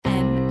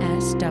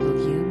W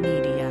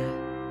Media.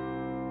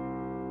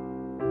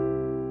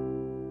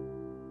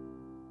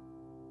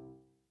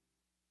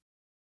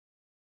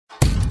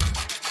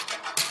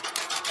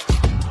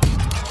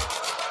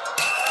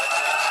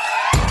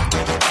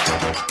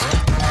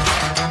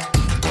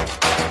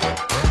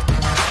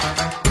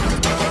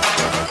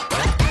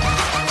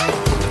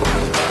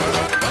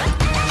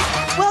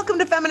 Welcome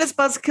to Feminist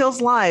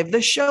Buzzkills Live,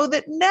 the show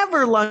that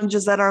never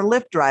lunges at our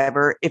Lyft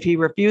driver if he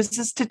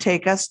refuses to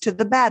take us to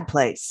the bad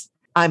place.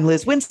 I'm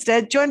Liz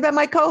Winstead, joined by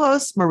my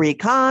co-hosts Marie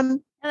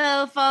Kahn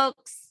Hello,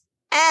 folks.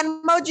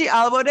 and Moji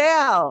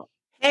Alabodale.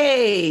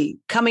 Hey,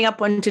 coming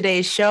up on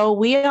today's show,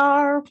 we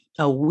are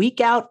a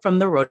week out from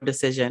the Roe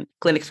decision.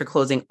 Clinics are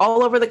closing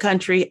all over the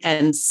country,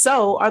 and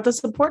so are the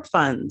support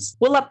funds.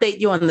 We'll update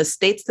you on the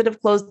states that have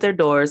closed their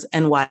doors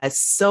and why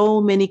so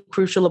many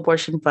crucial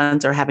abortion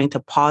funds are having to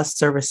pause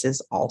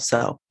services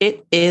also.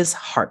 It is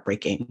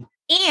heartbreaking.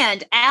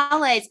 And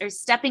allies are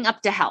stepping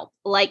up to help,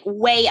 like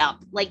way up,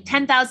 like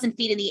 10,000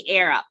 feet in the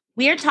air up.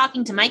 We are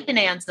talking to Mike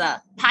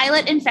Bonanza,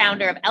 pilot and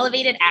founder of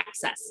Elevated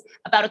Access,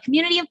 about a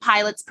community of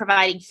pilots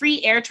providing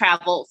free air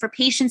travel for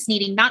patients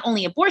needing not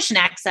only abortion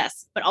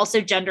access, but also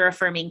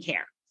gender-affirming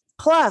care.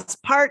 Plus,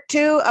 part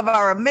 2 of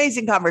our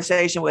amazing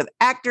conversation with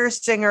actor,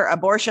 singer,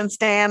 abortion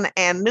stan,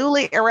 and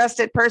newly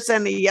arrested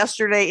person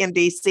yesterday in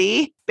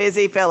DC,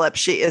 Busy Phillips.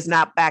 She is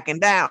not backing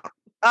down.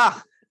 Oh,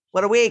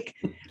 what a week.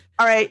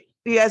 All right.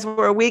 You guys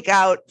were a week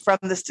out from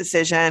this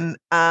decision.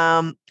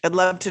 I'd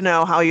love to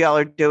know how y'all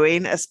are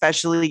doing,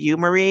 especially you,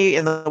 Marie,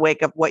 in the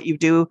wake of what you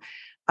do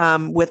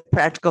with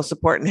practical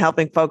support and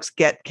helping folks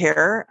get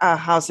care.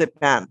 How's it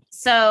been?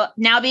 So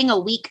now being a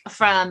week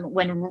from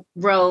when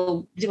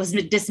Roe was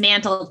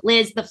dismantled,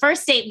 Liz, the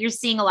first state we're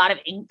seeing a lot of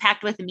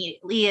impact with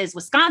immediately is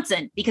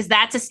Wisconsin, because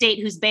that's a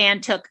state whose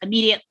ban took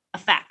immediate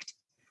effect.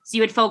 So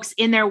you had folks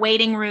in their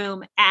waiting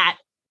room at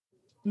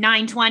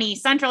 9:20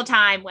 Central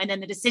Time, and then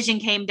the decision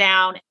came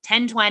down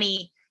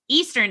 10:20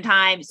 Eastern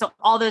Time. So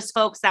all those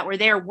folks that were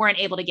there weren't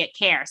able to get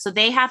care. So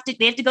they have to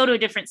go to a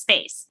different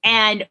space.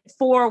 And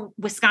for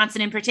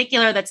Wisconsin in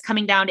particular, that's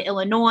coming down to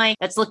Illinois,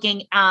 that's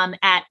looking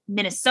at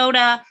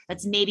Minnesota,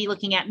 that's maybe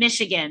looking at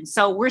Michigan.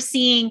 So we're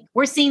seeing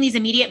these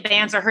immediate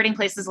bans are hurting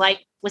places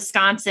like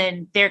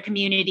Wisconsin, their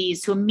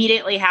communities who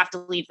immediately have to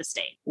leave the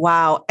state.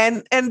 Wow.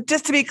 And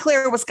just to be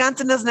clear,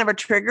 Wisconsin doesn't have a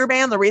trigger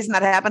ban. The reason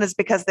that happened is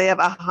because they have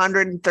a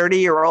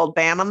 130-year-old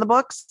ban on the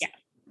books. Yeah.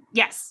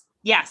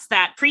 Yes,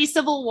 that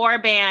pre-Civil War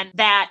ban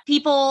that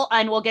people,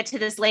 and we'll get to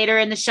this later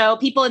in the show,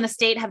 people in the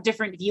state have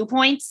different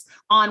viewpoints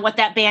on what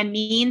that ban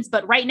means.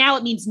 But right now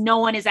it means no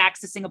one is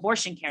accessing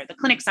abortion care. The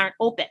clinics aren't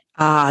open.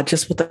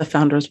 Just what the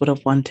founders would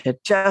have wanted.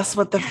 Just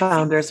what the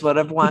founders would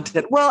have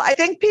wanted. Well, I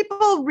think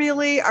people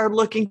really are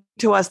looking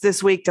to us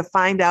this week to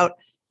find out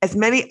as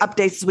many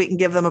updates as we can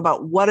give them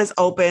about what is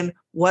open,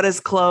 what is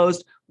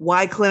closed,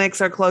 why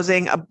clinics are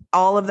closing,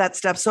 all of that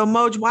stuff. So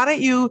Moj, why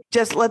don't you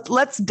just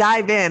let's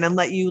dive in and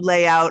let you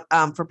lay out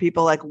for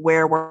people like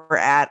where we're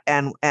at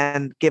and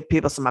give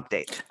people some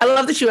updates. I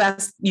love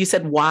that you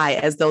said why,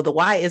 as though the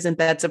why isn't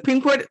that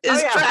Supreme Court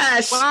is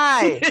trash.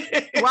 Why?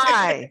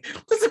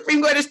 The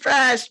Supreme Court is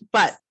trash.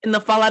 But in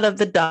the fallout of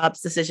the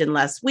Dobbs decision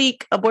last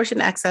week,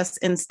 abortion access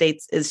in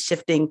states is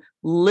shifting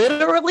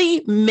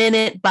literally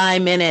minute by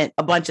minute.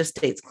 A bunch of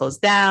states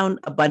closed down,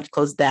 a bunch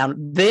closed down.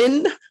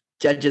 Then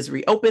judges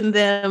reopened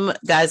them.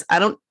 Guys,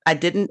 I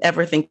didn't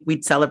ever think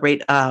we'd celebrate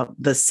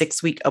the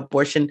 6-week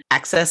abortion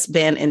access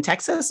ban in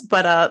Texas,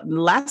 but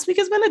last week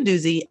has been a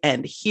doozy.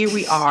 And here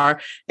we are,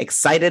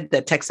 excited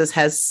that Texas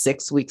has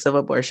 6 weeks of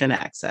abortion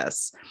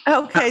access.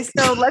 Okay,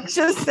 so let's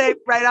just say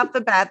right off the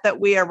bat that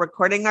we are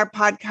recording our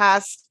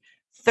podcast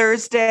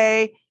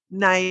Thursday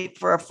night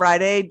for a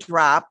Friday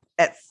drop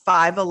at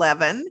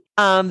 5:11.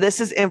 This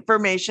is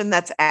information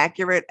that's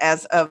accurate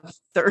as of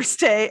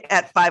Thursday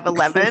at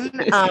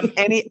 5:11.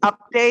 Any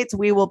updates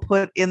we will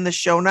put in the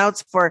show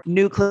notes for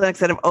new clinics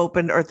that have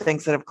opened or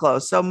things that have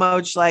closed. So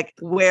Moj,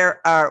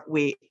 where are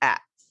we at?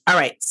 All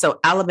right. So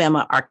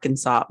Alabama,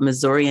 Arkansas,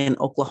 Missouri, and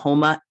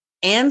Oklahoma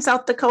and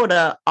South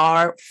Dakota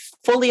are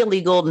fully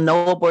illegal,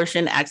 no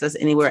abortion access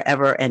anywhere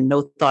ever, and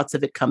no thoughts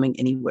of it coming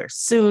anywhere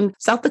soon.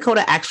 South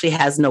Dakota actually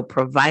has no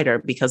provider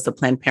because the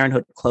Planned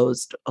Parenthood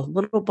closed a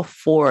little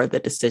before the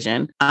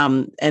decision,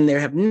 and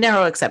there have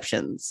narrow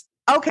exceptions.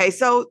 Okay,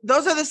 so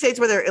those are the states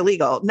where they're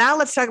illegal. Now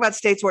let's talk about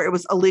states where it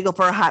was illegal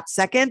for a hot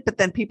second, but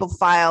then people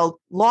filed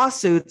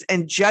lawsuits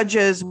and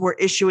judges were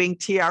issuing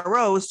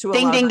TROs to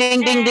ding, ding,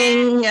 ding, ding,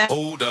 ding.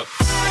 Hold up.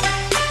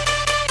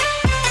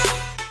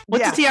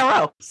 What's a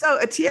TRO? So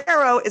a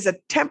TRO is a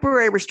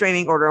temporary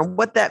restraining order. And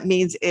what that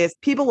means is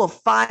people will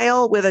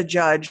file with a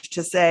judge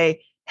to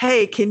say,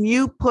 hey, can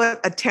you put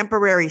a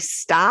temporary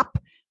stop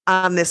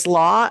on this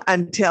law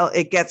until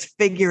it gets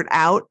figured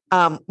out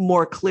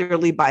more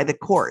clearly by the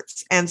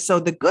courts? And so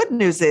the good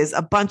news is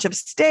a bunch of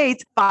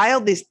states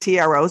filed these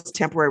TROs,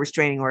 temporary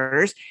restraining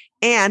orders,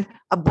 and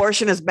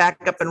abortion is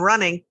back up and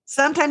running.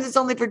 Sometimes it's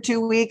only for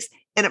 2 weeks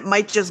and it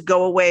might just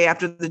go away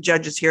after the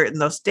judges hear it in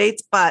those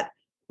states. But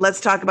let's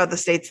talk about the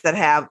states that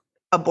have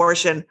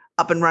abortion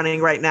up and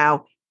running right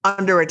now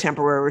under a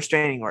temporary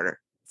restraining order.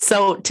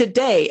 So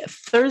today,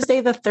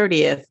 Thursday the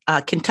 30th,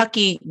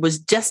 Kentucky was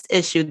just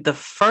issued the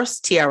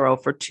first TRO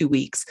for 2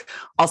 weeks.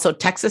 Also,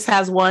 Texas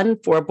has one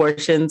for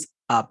abortions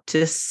up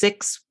to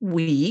 6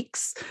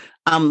 weeks.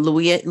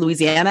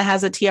 Louisiana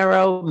has a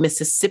TRO.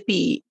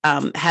 Mississippi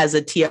has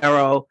a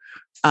TRO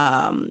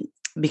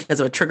because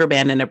of a trigger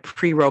ban and a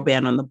pre-row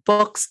ban on the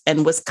books.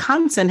 And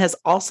Wisconsin has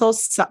also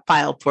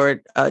filed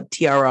for a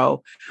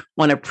TRO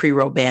on a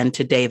pre-row ban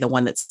today, the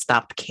one that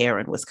stopped care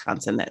in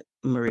Wisconsin that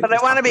Marie. But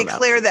I want to be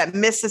clear that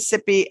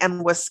Mississippi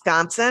and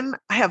Wisconsin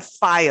have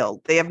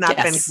filed. They have not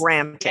been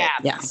granted. Yeah.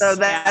 Yes. So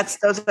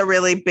those are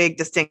really big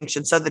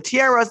distinctions. So the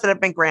TROs that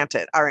have been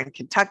granted are in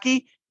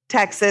Kentucky,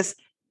 Texas,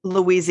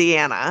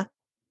 Louisiana.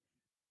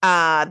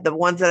 The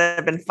ones that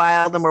have been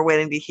filed and we're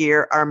waiting to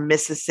hear are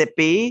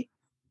Mississippi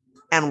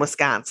and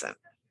Wisconsin.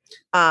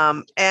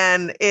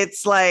 And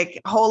it's like,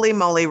 holy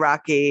moly,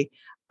 Rocky.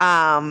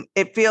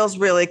 It feels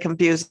really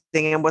confusing.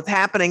 And what's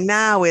happening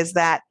now is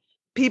that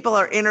people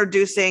are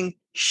introducing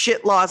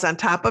shit laws on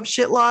top of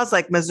shit laws.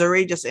 Like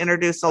Missouri just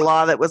introduced a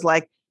law that was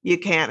like, you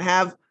can't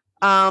have,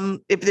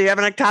 if you have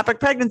an ectopic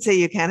pregnancy,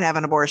 you can't have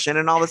an abortion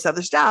and all this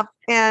other stuff.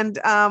 And,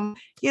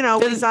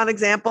 we saw an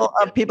example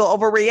of people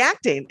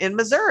overreacting in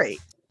Missouri.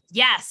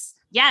 Yes.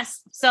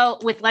 So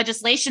with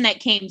legislation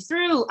that came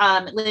through,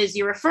 Liz,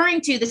 you're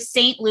referring to the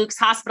St. Luke's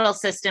hospital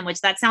system,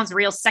 which that sounds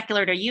real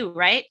secular to you,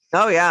 right?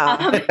 Oh,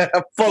 yeah.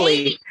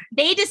 Fully.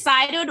 They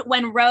decided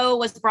when Roe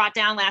was brought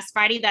down last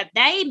Friday that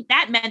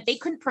meant they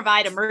couldn't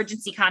provide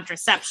emergency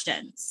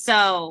contraception.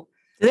 So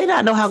do they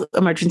not know how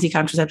emergency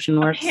contraception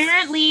works?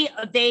 Apparently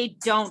they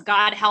don't.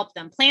 God help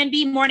them. Plan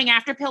B, morning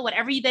after pill,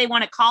 whatever they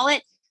want to call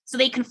it. So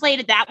they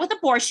conflated that with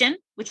abortion,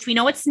 which we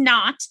know it's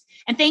not.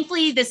 And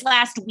thankfully, this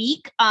last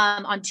week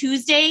on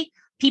Tuesday,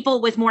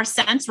 people with more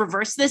sense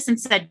reversed this and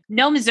said,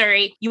 no,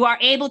 Missouri, you are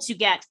able to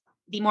get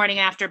the morning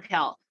after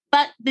pill.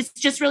 But this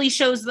just really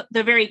shows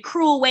the very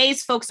cruel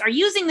ways folks are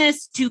using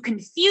this to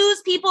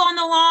confuse people on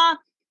the law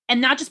and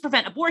not just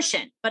prevent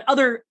abortion, but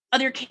other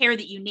care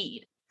that you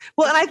need.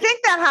 Well, and I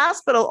think that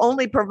hospital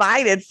only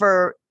provided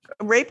for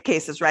rape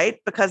cases, right?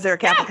 Because they're a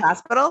Catholic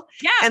hospital.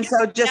 Yeah. And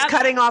so just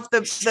cutting off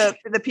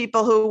the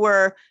people who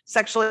were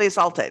sexually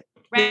assaulted.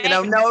 Right.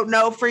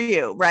 No for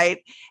you,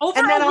 right? Over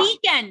a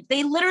weekend.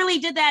 They literally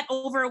did that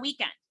over a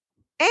weekend.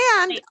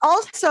 And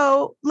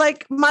also,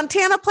 like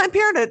Montana Planned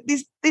Parenthood,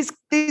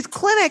 these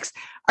clinics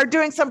are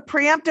doing some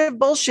preemptive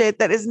bullshit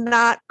that is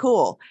not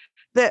cool.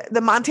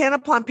 The Montana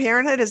Planned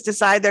Parenthood has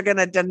decided they're going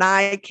to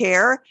deny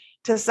care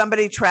to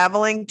somebody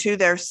traveling to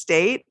their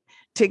state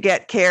to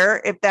get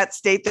care if that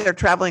state that they're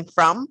traveling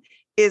from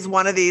is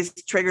one of these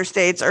trigger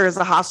states or is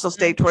a hostile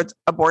state towards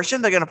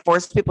abortion. They're going to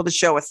force people to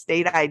show a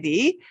state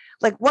ID.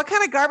 Like, what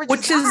kind of garbage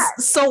is that? Which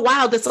is so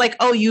wild. It's like,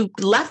 oh, you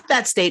left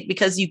that state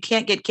because you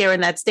can't get care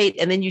in that state.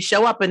 And then you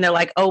show up and they're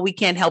like, oh, we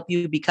can't help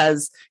you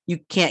because you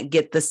can't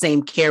get the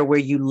same care where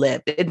you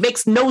live. It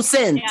makes no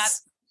sense. Yeah.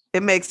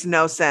 It makes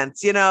no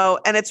sense,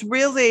 and it's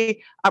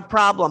really a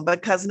problem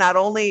because not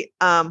only,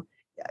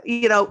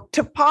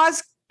 to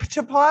pause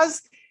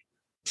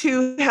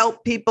to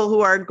help people who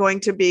are going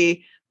to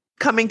be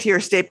coming to your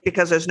state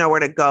because there's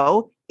nowhere to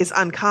go is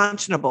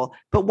unconscionable.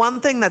 But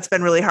one thing that's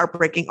been really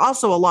heartbreaking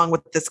also along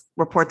with this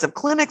reports of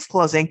clinics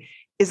closing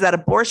is that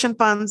abortion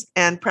funds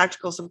and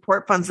practical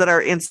support funds that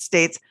are in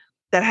states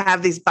that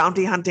have these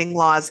bounty hunting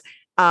laws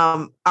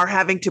are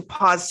having to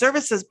pause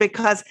services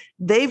because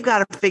they've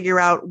got to figure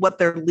out what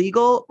their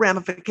legal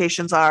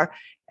ramifications are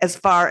as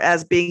far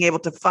as being able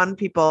to fund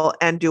people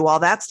and do all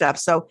that stuff.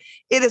 So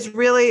it is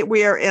really,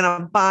 we are in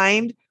a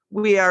bind.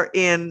 We are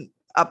in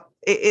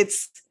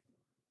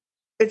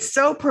it's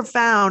so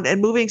profound and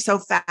moving so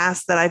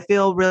fast that I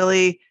feel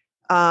really,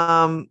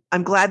 I'm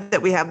glad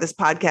that we have this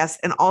podcast.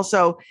 And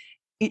also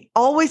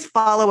always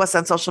follow us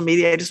on social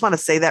media. I just want to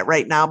say that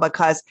right now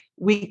because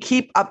we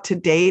keep up to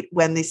date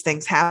when these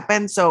things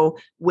happen. So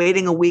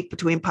waiting a week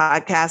between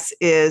podcasts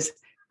is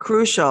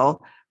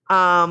crucial.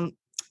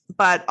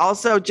 But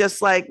also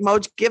just like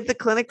Moj, give the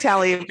clinic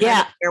tally of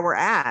where we're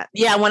at.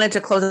 Yeah, I wanted to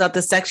close out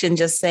the section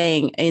just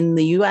saying in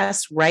the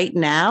US right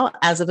now,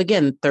 as of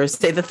again,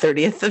 Thursday, the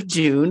 30th of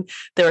June,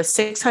 there are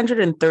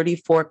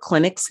 634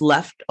 clinics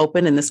left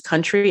open in this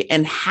country,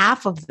 and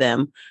half of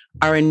them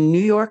are in New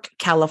York,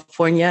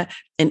 California,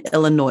 and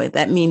Illinois.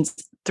 That means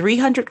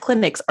 300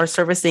 clinics are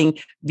servicing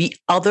the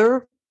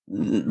other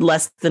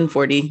less than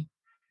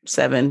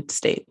 47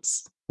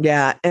 states.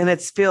 Yeah, and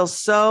it feels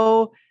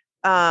so...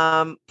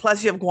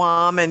 plus you have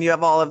Guam and you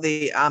have all of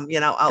the,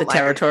 the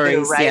territories.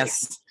 Too, right?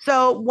 Yes.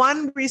 So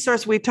one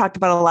resource we've talked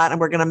about a lot and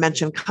we're going to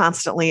mention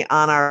constantly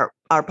on our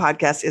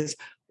podcast is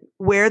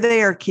where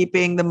they are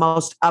keeping the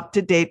most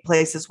up-to-date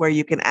places where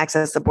you can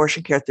access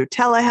abortion care through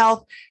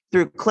telehealth,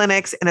 through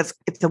clinics. And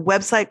it's a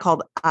website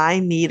called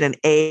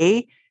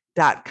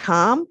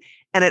ineedana.com.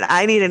 And at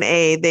I Need an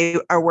A, they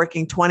are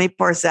working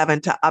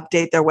 24/7 to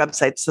update their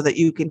website so that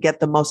you can get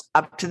the most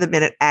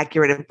up-to-the-minute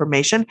accurate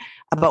information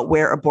about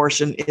where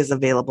abortion is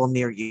available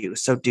near you.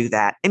 So do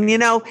that. And,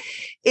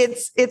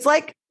 it's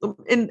like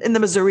in the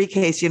Missouri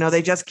case,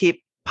 they just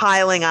keep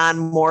piling on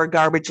more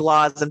garbage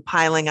laws and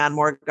piling on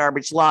more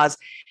garbage laws.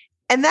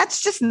 And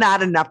that's just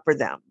not enough for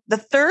them. The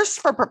thirst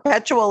for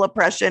perpetual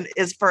oppression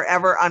is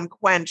forever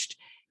unquenched.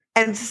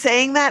 And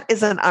saying that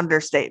is an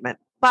understatement.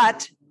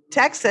 But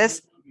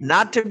Texas,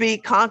 not to be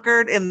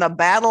conquered in the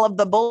battle of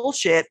the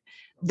bullshit,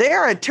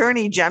 their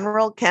Attorney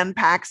General, Ken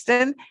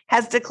Paxton,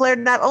 has declared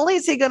not only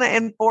is he going to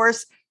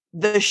enforce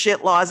the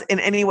shit laws in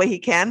any way he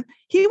can,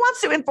 he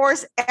wants to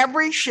enforce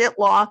every shit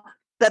law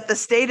that the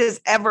state has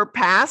ever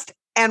passed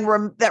and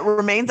that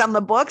remains on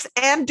the books,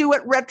 and do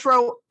it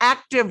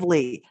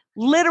retroactively,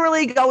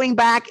 literally going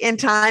back in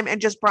time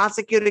and just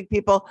prosecuting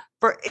people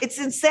for it's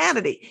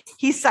insanity.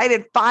 He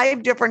cited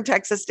 5 different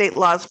Texas state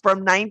laws from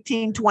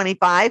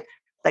 1925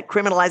 that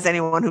criminalize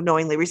anyone who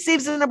knowingly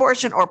receives an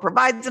abortion or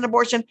provides an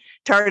abortion,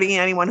 targeting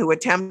anyone who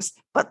attempts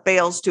but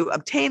fails to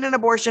obtain an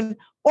abortion,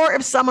 or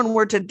if someone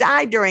were to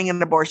die during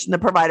an abortion, the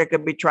provider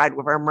could be tried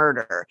for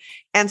murder.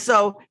 And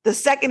so the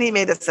second he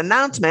made this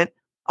announcement,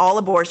 all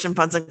abortion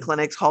funds and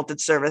clinics halted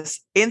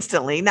service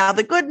instantly. Now,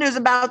 the good news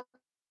about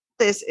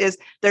this is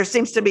there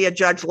seems to be a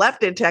judge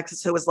left in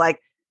Texas who was like,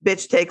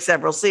 bitch, take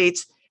several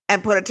seats,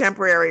 and put a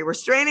temporary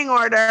restraining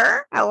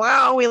order.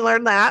 Hello, we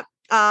learned that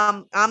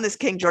on this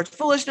King George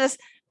foolishness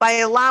by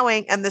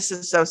allowing, and this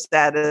is so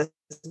sad, as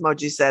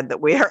Moji said,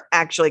 that we are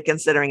actually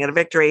considering it a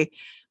victory,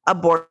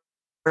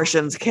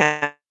 abortions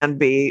can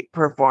be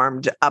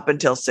performed up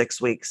until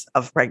 6 weeks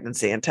of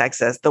pregnancy in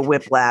Texas. The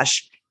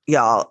whiplash,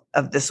 y'all,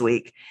 of this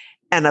week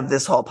and of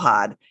this whole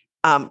pod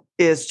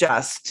is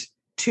just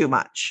too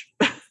much.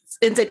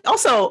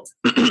 Also,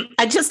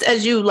 I just,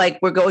 as you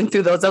like were going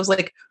through those, I was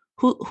like,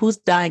 who's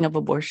dying of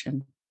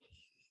abortion?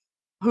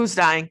 Who's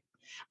dying?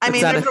 I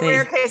mean, there's a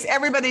rare case.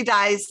 Everybody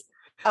dies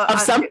of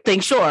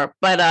something, sure.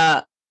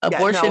 But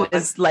abortion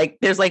is like,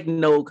 there's like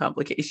no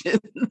complications.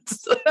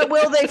 But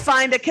will they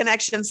find a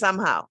connection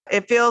somehow?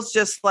 It feels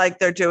just like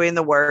they're doing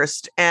the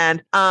worst.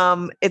 And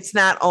it's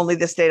not only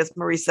the state, as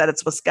Marie said,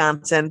 it's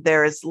Wisconsin.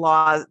 There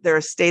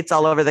are states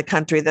all over the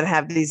country that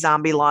have these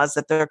zombie laws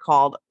that they're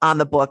called on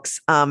the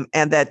books. And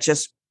that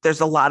just, there's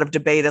a lot of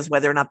debate as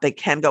whether or not they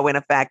can go in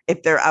effect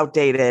if they're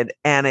outdated.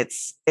 And it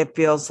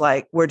feels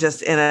like we're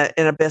just in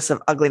an abyss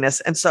of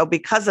ugliness. And so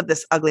because of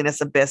this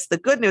ugliness abyss, the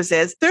good news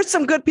is there's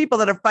some good people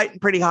that are fighting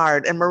pretty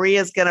hard. And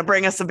Maria's going to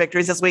bring us some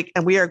victories this week.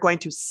 And we are going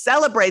to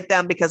celebrate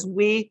them because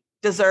we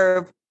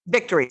deserve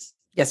victories.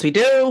 Yes, we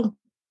do.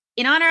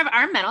 In honor of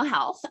our mental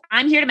health,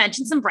 I'm here to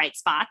mention some bright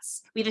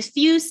spots. We have a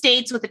few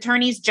states with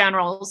attorneys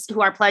generals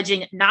who are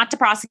pledging not to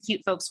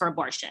prosecute folks for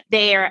abortion.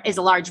 There is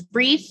a large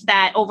brief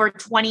that over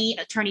 20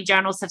 attorney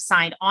generals have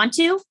signed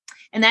onto,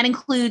 and that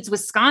includes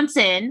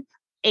Wisconsin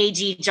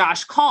AG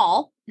Josh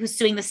Kaul, who's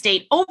suing the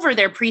state over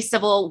their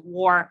pre-Civil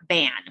War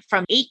ban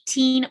from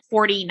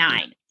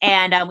 1849.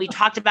 And we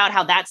talked about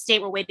how that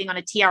state we're waiting on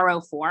a TRO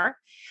for.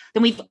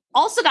 Then we've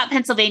also got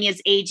Pennsylvania's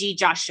AG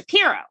Josh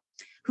Shapiro,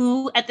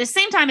 who at the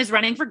same time is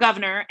running for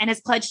governor and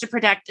has pledged to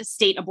protect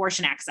state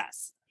abortion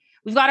access.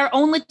 We've got our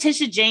own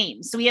Letitia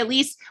James. So we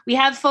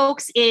have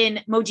folks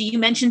in, Moji, you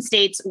mentioned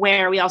states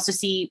where we also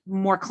see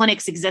more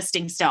clinics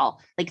existing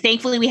still. Like,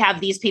 thankfully, we have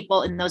these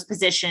people in those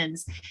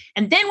positions.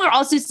 And then we're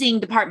also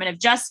seeing Department of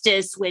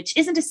Justice, which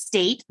isn't a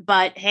state,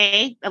 but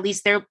hey, at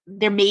least they're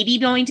maybe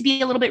going to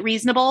be a little bit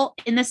reasonable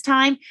in this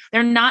time.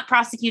 They're not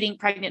prosecuting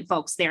pregnant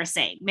folks, they're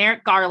saying.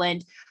 Merrick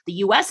Garland, the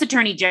U.S.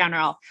 Attorney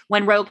General,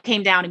 when Roe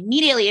came down,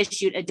 immediately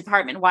issued a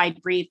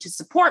department-wide brief to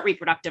support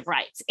reproductive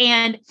rights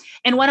and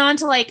went on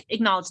to like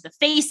acknowledge the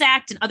FACE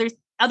Act and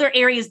other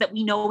areas that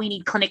we know we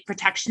need clinic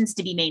protections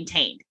to be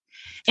maintained.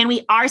 And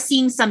we are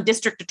seeing some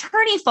district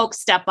attorney folks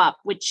step up,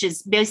 which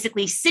is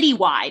basically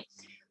citywide,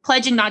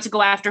 pledging not to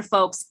go after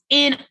folks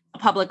in a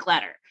public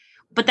letter.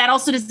 But that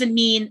also doesn't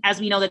mean, as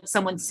we know, that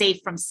someone's safe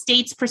from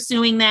states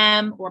pursuing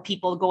them or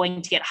people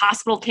going to get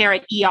hospital care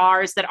at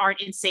ERs that aren't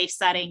in safe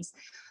settings.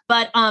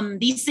 But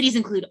these cities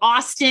include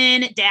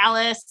Austin,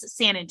 Dallas,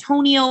 San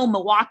Antonio,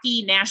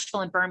 Milwaukee,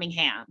 Nashville, and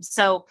Birmingham.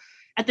 So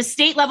at the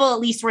state level, at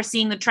least, we're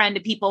seeing the trend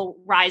of people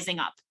rising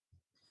up.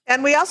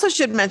 And we also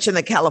should mention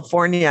that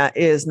California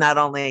is not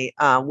only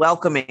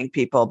welcoming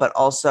people, but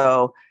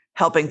also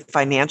helping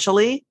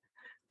financially.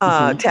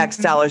 Tax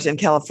dollars in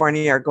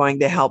California are going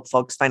to help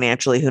folks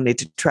financially who need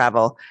to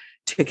travel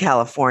to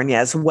California,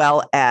 as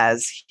well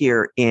as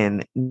here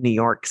in New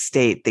York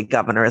State. The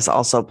governor has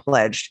also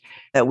pledged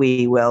that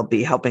we will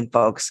be helping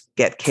folks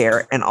get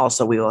care, and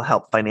also we will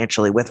help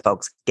financially with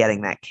folks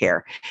getting that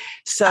care.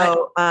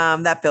 So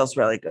that feels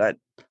really good.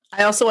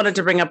 I also wanted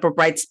to bring up a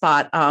bright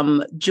spot.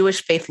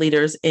 Jewish faith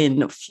leaders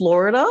in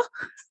Florida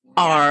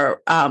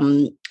are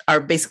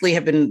basically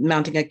have been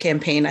mounting a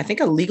campaign, I think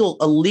a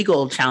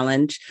legal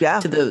challenge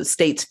to the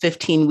state's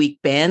 15-week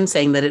ban,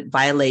 saying that it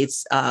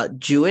violates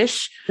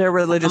their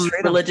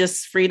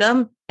religious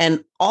freedom.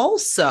 And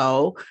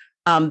also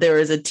there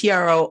is a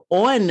TRO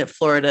on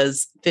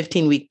Florida's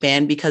 15-week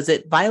ban because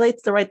it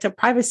violates the right to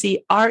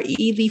privacy,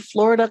 re the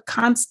Florida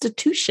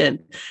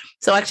Constitution.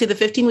 So actually the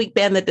 15-week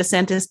ban that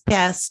DeSantis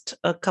passed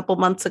a couple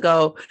months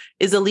ago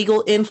is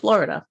illegal in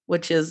Florida,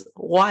 which is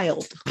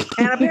wild.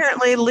 And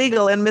apparently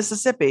legal in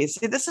Mississippi.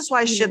 See, this is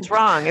why shit's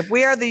wrong. If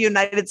we are the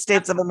United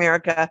States of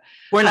America,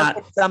 We're how not.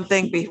 can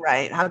something be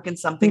right? How can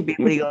something be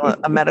legal,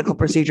 a medical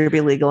procedure be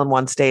legal in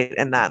one state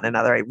and not in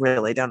another? I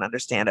really don't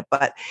understand it.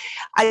 But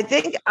I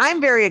think I'm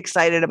very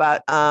excited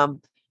about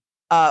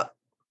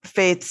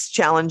faiths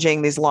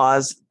challenging these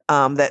laws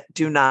that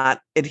do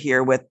not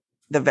adhere with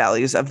the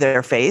values of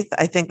their faith.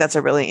 I think that's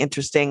a really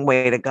interesting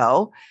way to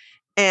go.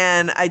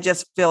 And I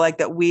just feel like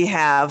that we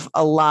have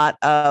a lot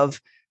of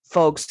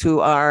folks who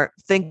are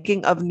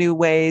thinking of new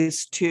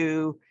ways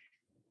to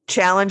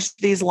challenge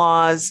these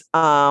laws.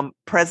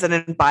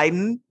 President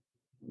Biden,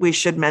 we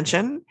should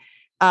mention,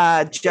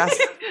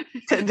 just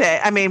today.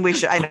 I mean, we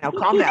should, I know,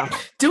 calm down.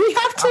 Do we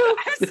have to?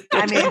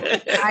 I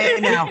mean, I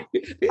know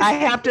I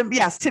have to.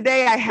 Yes,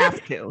 today I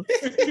have to,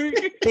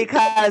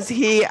 because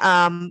he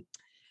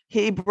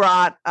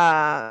brought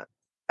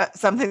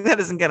something that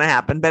isn't going to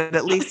happen, but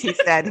at least he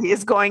said he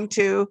is going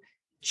to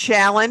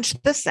challenge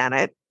the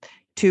Senate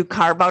to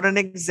carve out an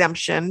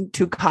exemption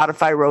to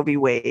codify Roe v.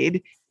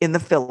 Wade in the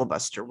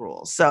filibuster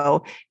rule.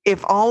 So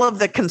if all of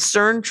the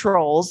concerned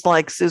trolls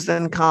like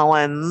Susan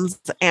Collins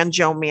and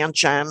Joe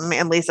Manchin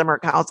and Lisa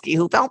Murkowski,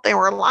 who felt they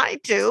were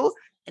lied to,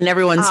 And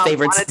everyone's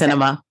favorite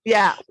cinema.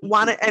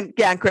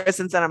 And Chris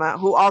and Cinema,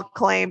 who all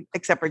claim,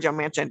 except for Joe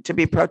Manchin, to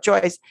be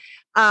pro-choice,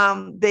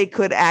 they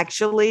could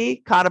actually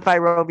codify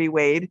Roe v.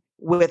 Wade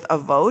with a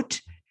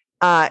vote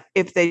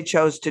if they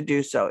chose to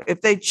do so.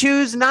 If they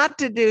choose not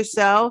to do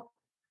so,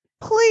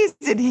 please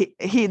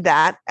heed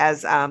that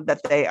as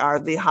that they are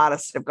the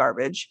hottest of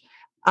garbage.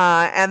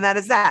 And that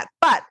is that.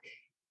 But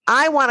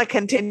I want to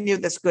continue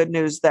this good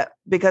news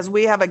because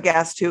we have a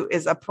guest who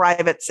is a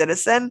private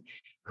citizen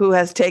who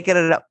has taken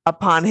it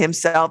upon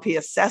himself. He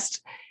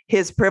assessed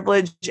his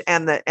privilege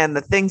and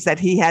the things that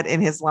he had in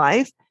his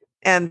life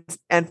and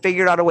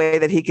figured out a way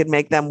that he could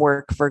make them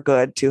work for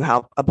good to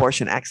help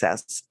abortion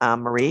access.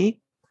 Marie,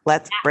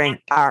 let's bring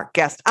our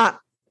guest on.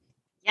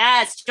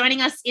 Yes,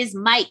 joining us is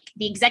Mike,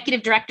 the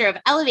executive director of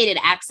Elevated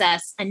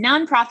Access, a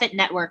nonprofit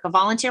network of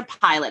volunteer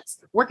pilots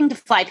working to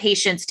fly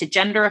patients to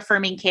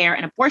gender-affirming care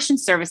and abortion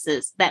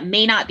services that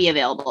may not be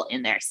available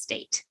in their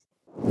state.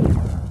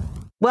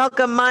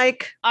 Welcome,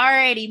 Mike.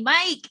 Alrighty,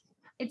 Mike,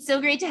 it's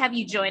so great to have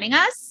you joining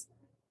us.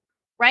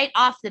 Right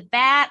off the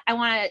bat, I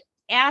want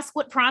to ask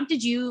what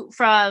prompted you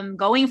from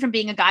going from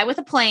being a guy with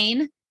a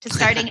plane to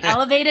starting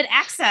Elevated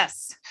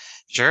Access?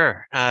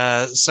 Sure.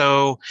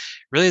 So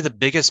really the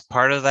biggest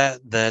part of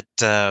that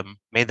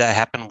made that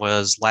happen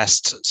was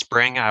last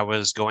spring. I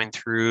was going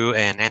through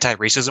an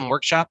anti-racism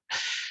workshop,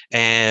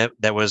 and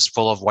that was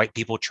full of white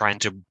people trying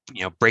to,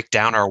 break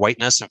down our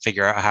whiteness and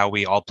figure out how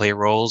we all play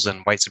roles in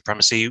white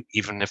supremacy,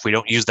 even if we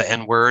don't use the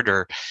N-word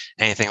or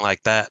anything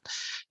like that.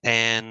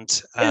 And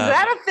is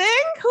that a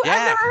thing?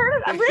 I've never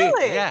heard of it.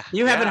 Really? Yeah.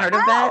 You haven't heard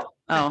of that?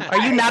 Oh,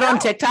 are you not on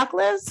TikTok,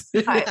 Liz?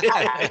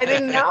 I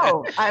didn't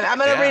know. I'm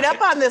going to read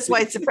up on this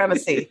white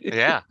supremacy.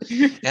 Yeah.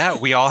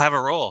 We all have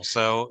a role.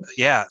 So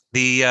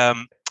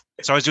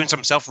so I was doing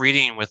some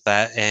self-reading with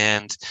that,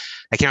 and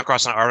I came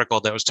across an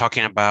article that was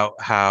talking about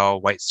how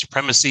white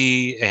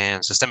supremacy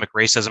and systemic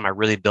racism are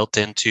really built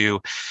into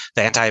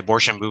the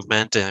anti-abortion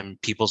movement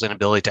and people's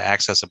inability to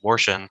access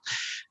abortion.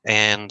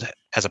 And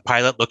as a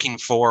pilot looking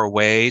for a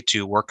way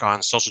to work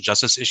on social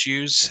justice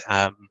issues,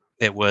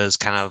 it was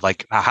kind of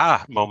like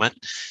aha moment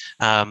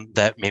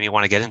that made me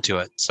want to get into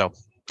it. So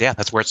yeah,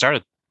 that's where it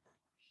started.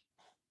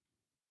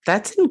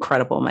 That's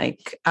incredible,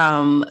 Mike.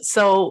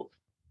 So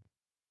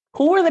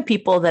who are the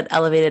people that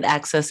Elevated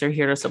Access are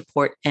here to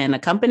support and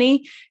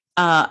accompany?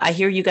 I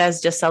hear you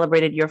guys just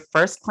celebrated your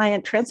first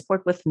client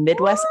transport with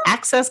Midwest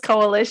Access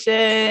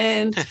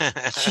Coalition.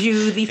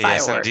 Cue the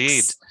fireworks.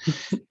 Yes,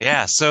 indeed.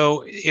 Yeah.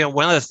 So,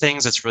 one of the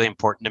things that's really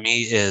important to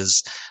me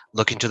is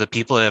looking to the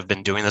people that have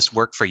been doing this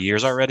work for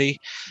years already.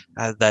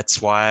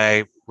 That's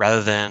why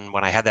rather than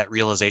when I had that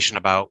realization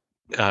about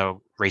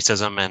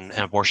racism and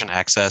abortion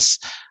access,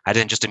 I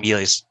didn't just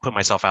immediately put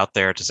myself out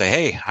there to say,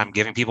 hey, I'm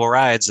giving people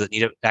rides that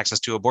need access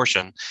to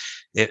abortion.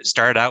 It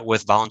started out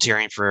with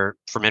volunteering for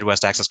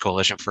Midwest Access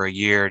Coalition for a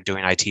year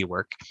doing IT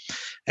work.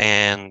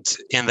 And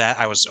in that,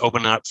 I was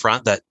open and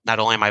upfront that not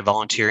only am I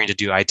volunteering to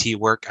do IT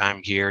work,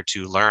 I'm here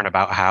to learn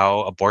about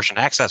how abortion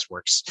access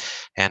works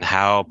and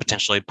how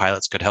potentially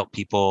pilots could help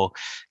people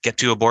get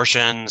to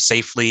abortion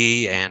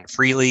safely and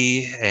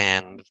freely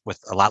and with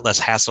a lot less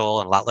hassle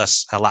and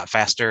a lot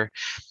faster.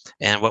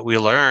 And what we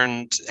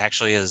learned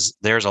actually is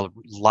there's a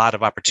lot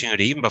of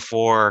opportunity, even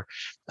before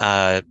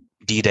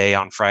D-Day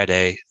on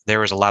Friday,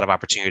 there was a lot of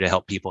opportunity to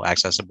help people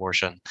access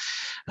abortion.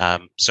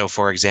 So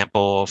for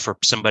example, for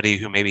somebody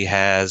who maybe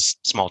has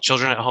small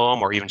children at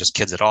home or even just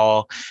kids at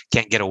all,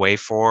 can't get away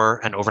for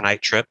an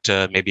overnight trip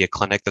to maybe a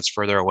clinic that's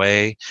further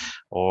away,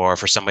 or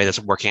for somebody that's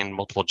working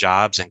multiple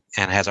jobs and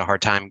has a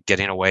hard time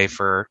getting away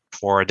for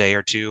a day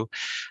or two,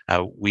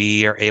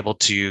 we are able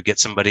to get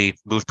somebody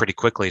moved pretty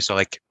quickly. So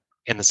like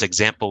in this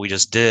example we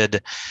just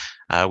did,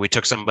 we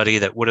took somebody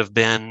that would have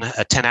been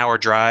a 10-hour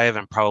drive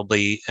and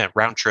probably a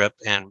round trip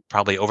and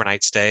probably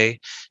overnight stay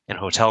in a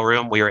hotel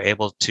room. We were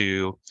able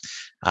to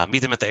meet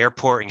them at the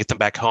airport and get them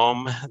back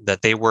home,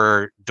 that they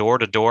were door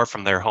to door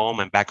from their home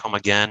and back home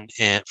again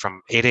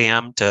from 8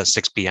 a.m. to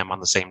 6 p.m. on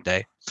the same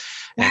day.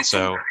 And That's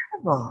so,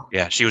 incredible.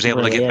 yeah, she was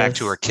able to get back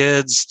to her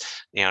kids,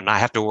 not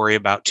have to worry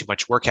about too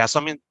much work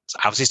hassle. I mean,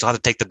 obviously still have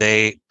to take the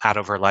day out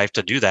of her life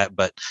to do that,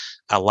 but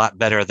a lot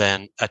better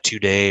than a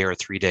 2-day or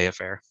 3-day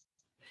affair.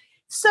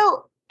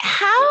 So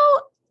how,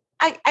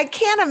 I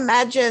can't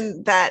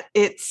imagine that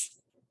it's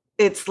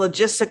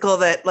logistical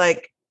that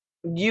like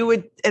you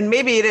would, and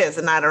maybe it is,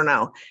 and I don't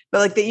know, but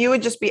like that you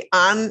would just be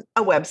on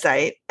a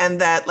website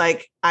and that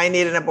like, I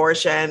need an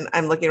abortion.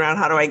 I'm looking around.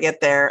 How do I get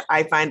there?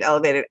 I find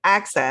elevated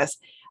access.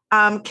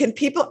 Can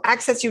people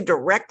access you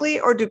directly,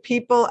 or do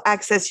people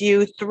access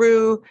you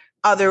through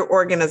other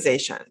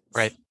organizations?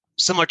 Right.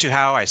 Similar to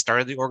how I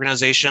started the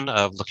organization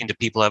of looking to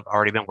people who have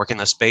already been working in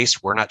the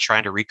space. We're not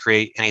trying to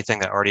recreate anything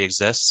that already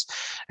exists.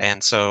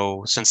 And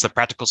so since the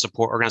practical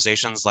support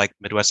organizations like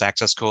Midwest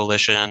Access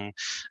Coalition,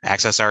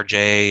 Access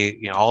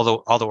RJ, all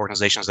the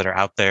organizations that are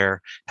out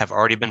there have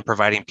already been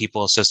providing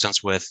people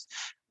assistance with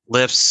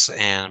lifts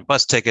and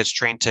bus tickets,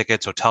 train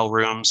tickets, hotel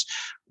rooms,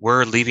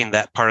 we're leaving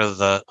that part of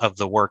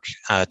the work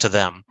to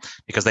them,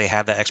 because they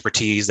have the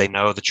expertise. They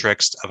know the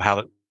tricks of how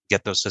to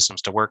get those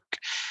systems to work.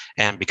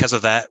 And because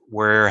of that,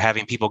 we're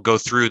having people go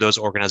through those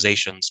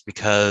organizations,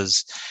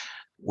 because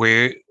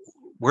we're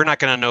not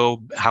going to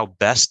know how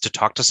best to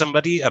talk to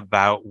somebody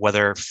about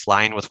whether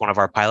flying with one of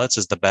our pilots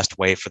is the best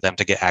way for them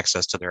to get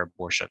access to their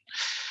abortion.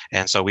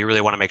 And so we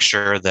really want to make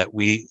sure that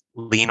we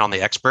lean on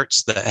the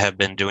experts that have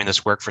been doing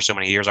this work for so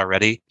many years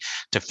already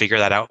to figure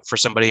that out for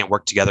somebody and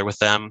work together with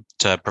them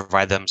to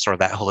provide them sort of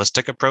that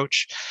holistic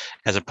approach,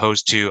 as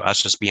opposed to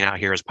us just being out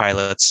here as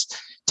pilots,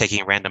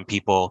 taking random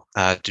people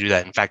to do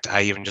that. In fact,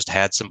 I even just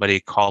had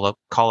somebody call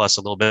us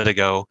a little bit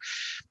ago.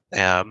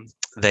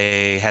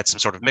 They had some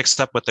sort of mixed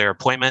up with their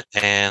appointment,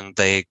 and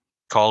they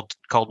called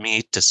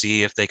me to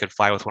see if they could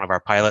fly with one of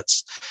our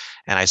pilots.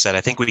 And I said,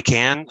 I think we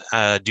can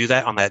do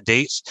that on that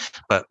date,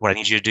 but what I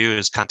need you to do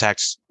is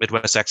contact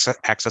Midwest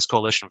Access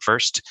Coalition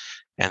first,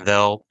 and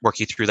they'll work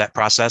you through that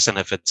process. And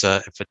if it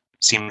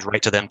seems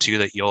right to them too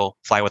that you'll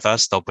fly with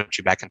us, they'll put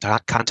you back in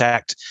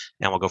contact,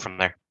 and we'll go from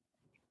there.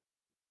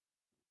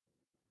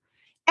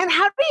 And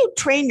how do you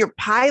train your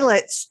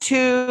pilots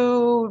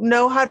to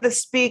know how to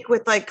speak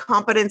with like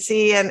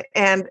competency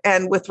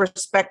and with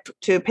respect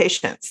to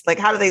patients? Like,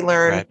 how do they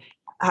learn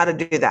how to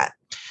do that?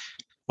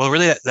 Well,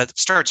 really, that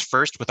starts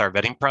first with our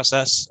vetting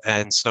process.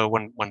 And so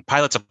when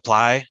pilots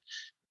apply,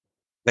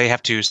 they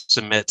have to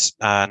submit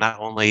not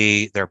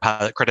only their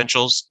pilot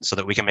credentials so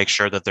that we can make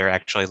sure that they're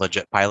actually a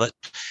legit pilot.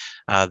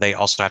 They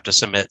also have to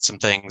submit some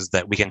things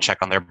that we can check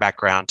on their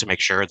background to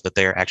make sure that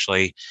they're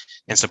actually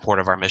in support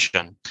of our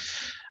mission.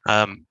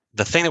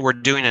 The thing that we're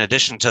doing in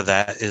addition to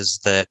that is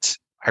that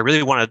I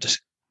really wanted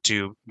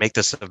to make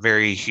this a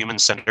very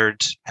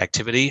human-centered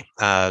activity,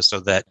 so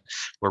that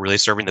we're really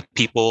serving the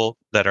people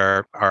that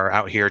are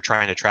out here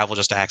trying to travel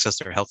just to access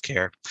their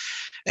healthcare.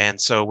 And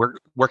so we're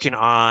working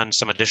on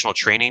some additional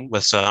training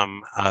with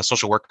some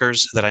social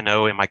workers that I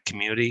know in my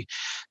community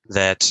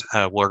that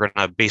we're going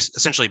to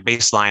essentially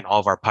baseline all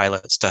of our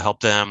pilots to help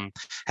them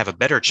have a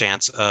better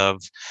chance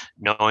of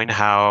knowing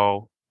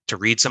how to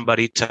read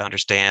somebody, to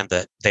understand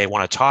that they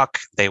want to talk,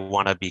 they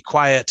want to be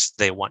quiet,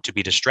 they want to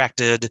be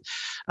distracted.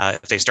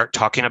 If they start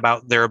talking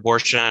about their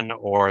abortion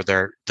or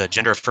the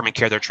gender affirming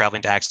care they're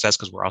traveling to access,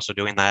 because we're also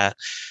doing that,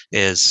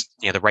 is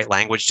the right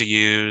language to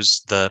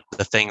use, the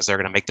things that are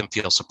going to make them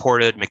feel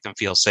supported, make them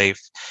feel safe.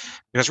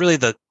 Because really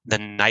the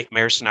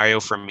nightmare scenario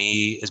for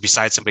me is,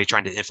 besides somebody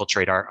trying to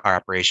infiltrate our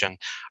operation,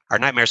 our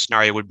nightmare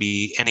scenario would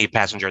be any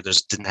passenger that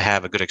just didn't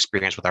have a good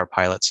experience with our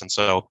pilots. And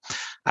so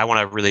I want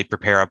to really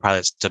prepare our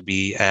pilots to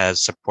be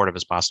as supportive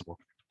as possible.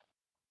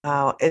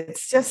 Wow, it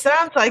just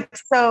sounds like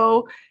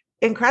so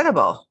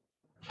incredible.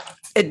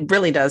 It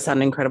really does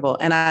sound incredible.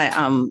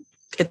 And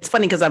it's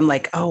funny because I'm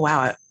like, oh,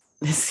 wow,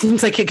 it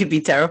seems like it could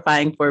be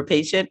terrifying for a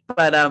patient,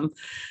 but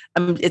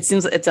it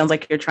sounds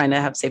like you're trying to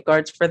have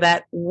safeguards for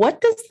that. What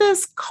does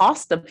this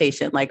cost a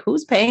patient? Like,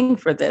 who's paying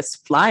for this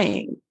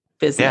flying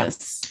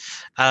business?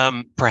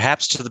 Yeah.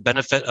 Perhaps to the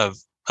benefit of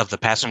the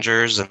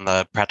passengers and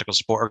the practical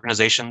support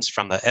organizations.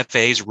 From the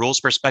FAA's rules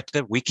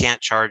perspective, we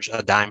can't charge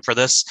a dime for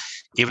this,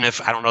 even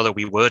if I don't know that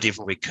we would,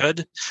 even if we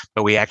could,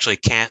 but we actually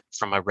can't,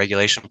 from a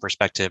regulation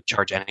perspective,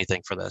 charge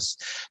anything for this.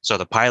 So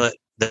the pilot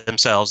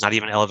themselves, not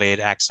even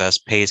Elevated Access,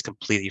 pays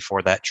completely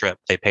for that trip.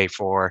 They pay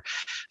for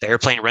the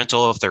airplane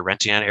rental. If they're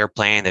renting an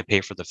airplane, they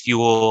pay for the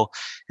fuel.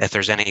 If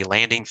there's any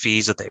landing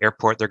fees at the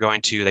airport they're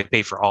going to, they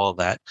pay for all of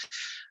that.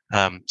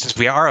 Since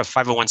we are a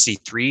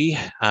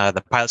 501c3,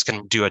 the pilots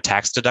can do a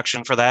tax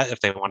deduction for that if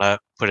they want to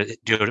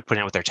put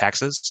in with their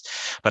taxes.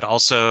 But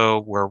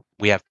also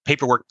we have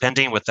paperwork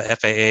pending with the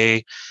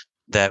FAA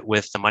that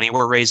with the money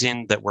we're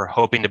raising, that we're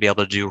hoping to be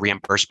able to do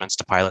reimbursements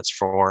to pilots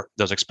for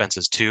those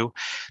expenses too.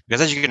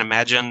 Because as you can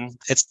imagine,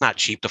 it's not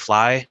cheap to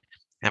fly.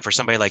 And for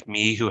somebody like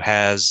me who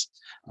has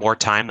more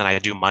time than I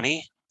do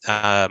money.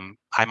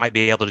 I might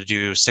be able to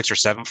do 6 or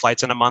 7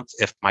 flights in a month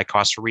if my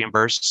costs are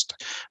reimbursed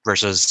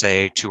versus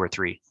say 2 or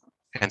 3.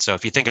 And so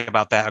if you think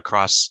about that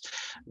across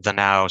the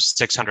now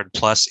 600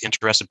 plus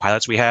interested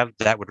pilots we have,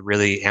 that would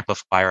really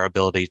amplify our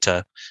ability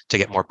to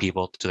get more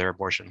people to their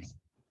abortion.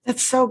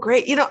 That's so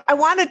great. I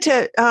wanted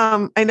to,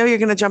 I know you're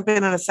going to jump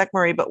in a sec,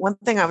 Marie, but one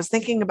thing I was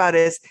thinking about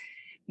is,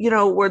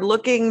 we're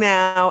looking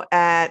now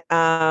at,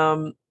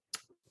 at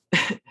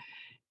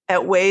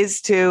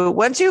ways to,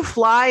 once you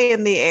fly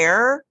in the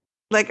air,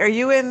 like, are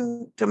you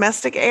in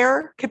domestic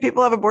air? Can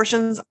people have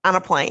abortions on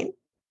a plane?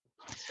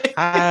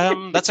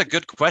 That's a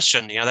good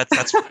question.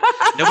 That's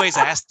nobody's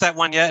asked that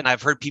one yet, and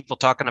I've heard people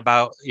talking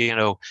about,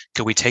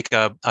 could we take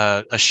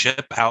a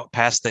ship out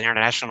past the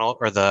international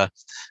or the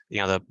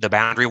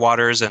boundary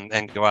waters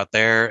and go out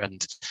there?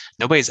 And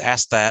nobody's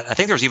asked that. I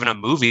think there was even a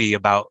movie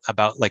about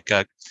like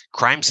a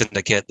crime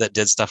syndicate that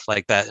did stuff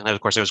like that, and of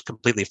course it was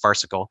completely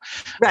farcical.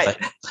 Right.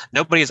 But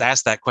nobody has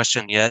asked that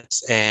question yet,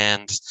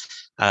 and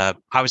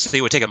obviously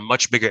it would take a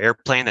much bigger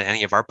airplane than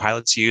any of our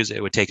pilots use.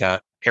 It would take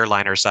a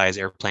airliner size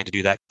airplane to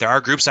do that. There are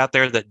groups out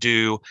there that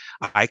do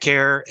eye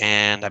care,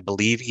 and I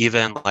believe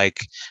even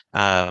like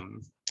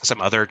some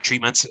other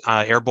treatments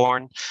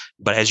airborne.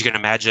 But as you can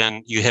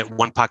imagine, you hit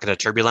one pocket of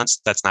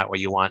turbulence. That's not what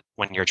you want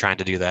when you're trying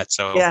to do that.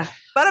 So yeah,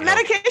 but a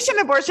medication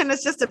abortion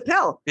is just a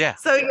pill. Yeah.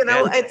 So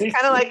it's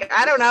kind of like,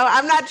 I don't know.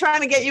 I'm not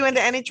trying to get you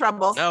into any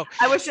trouble. No.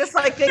 I was just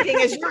like thinking,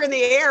 as you're in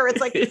the air, it's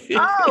like,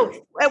 oh,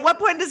 at what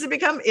point does it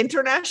become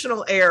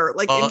international air,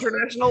 like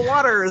international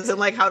waters, and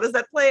like how does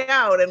that play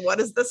out, and what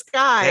is the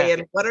sky,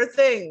 and what are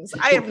things?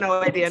 I have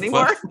no idea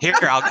anymore. Well, here,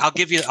 I'll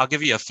give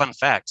you a fun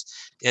fact,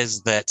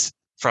 is that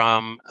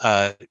from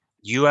a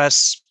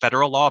U.S.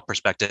 federal law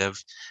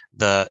perspective,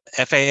 the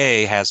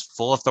FAA has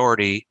full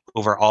authority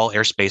over all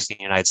airspace in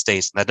the United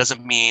States. And that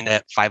doesn't mean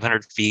at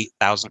 500 feet,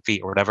 1,000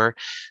 feet, or whatever.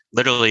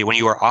 Literally, when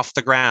you are off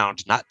the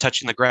ground, not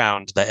touching the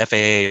ground, the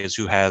FAA is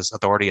who has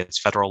authority. It's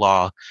federal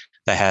law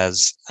that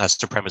has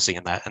supremacy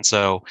in that. And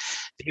so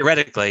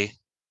theoretically...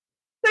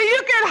 So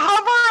you can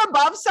hover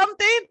above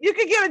something? You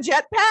could get a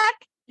jetpack?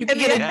 You can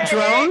get a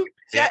drone?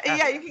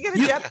 Yeah, you can get a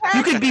jetpack.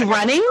 You could be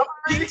running.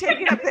 Are you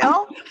taking a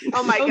pill?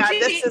 Oh my God,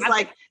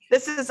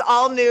 this is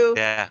all new.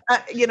 Yeah.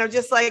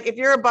 Just like if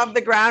you're above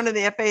the ground and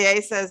the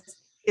FAA says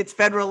it's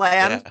federal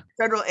land,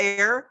 federal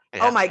air.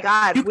 Yeah. Oh my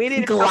God, we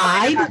need to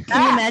glide.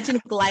 Can you imagine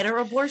glider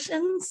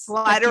abortions?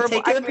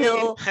 Taking a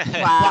pill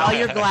while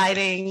you're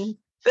gliding.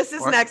 This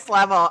is next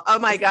level. Oh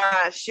my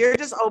gosh. You're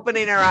just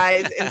opening our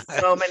eyes in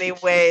so many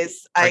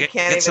ways. I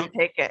can't even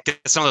take it.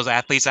 Get some of those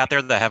athletes out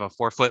there that have a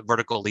 4-foot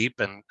vertical leap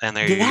and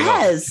there you go.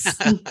 Yes.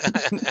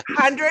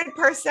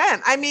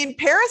 100%. I mean,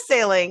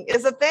 parasailing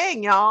is a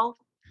thing, y'all.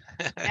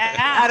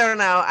 Yeah. I don't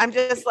know. I'm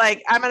just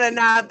like,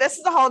 this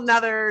is a whole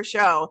nother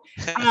show.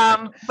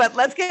 But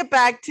let's get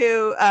back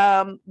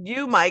to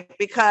you, Mike,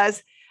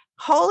 because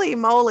holy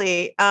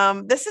moly,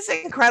 this is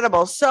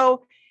incredible.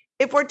 So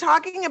if we're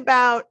talking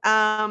about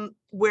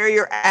where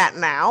you're at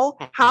now,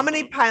 how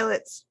many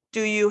pilots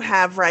do you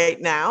have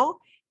right now?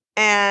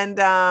 And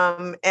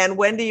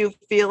when do you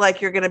feel like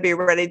you're going to be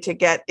ready to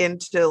get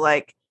into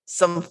like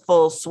some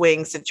full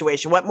swing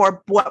situation? What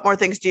more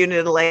things do you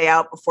need to lay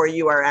out before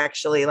you are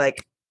actually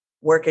like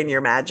working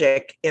your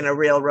magic in a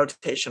real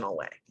rotational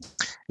way?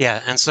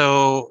 Yeah. And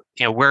so,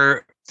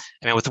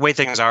 with the way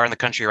things are in the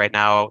country right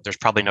now, there's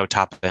probably no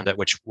top end at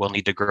which we'll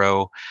need to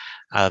grow.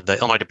 The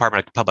Illinois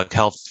Department of Public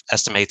Health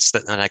estimates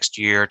that in the next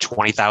year,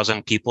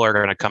 20,000 people are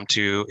going to come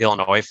to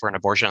Illinois for an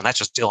abortion. And that's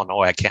just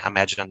Illinois. I can't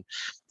imagine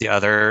the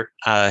other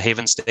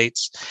Haven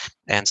states.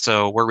 And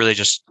so we're going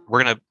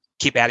to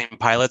keep adding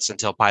pilots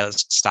until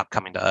pilots stop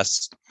coming to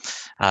us.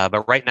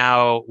 But right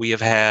now we have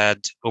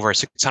had over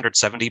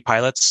 670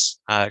 pilots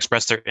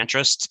express their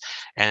interest.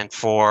 And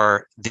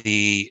for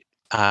the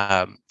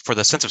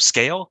sense of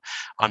scale,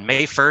 on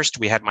May 1st,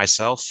 we had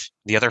myself,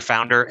 the other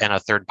founder, and a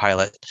third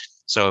pilot.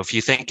 So if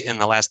you think in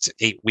the last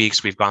 8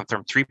 weeks, we've gone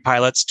from 3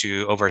 pilots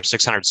to over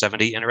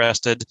 670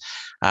 interested,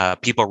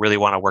 people really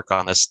want to work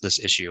on this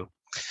issue.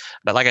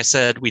 But like I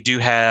said, we do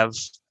have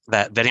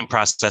that vetting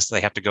process that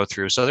they have to go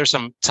through. So there's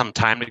some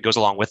time that goes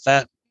along with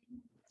that.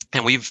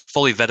 And we've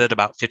fully vetted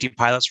about 50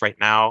 pilots right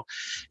now.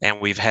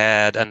 And we've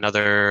had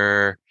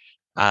another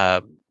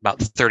about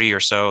 30 or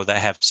so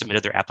that have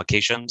submitted their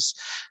applications.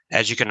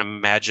 As you can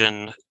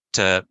imagine,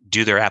 to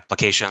do their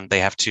application, they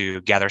have to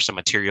gather some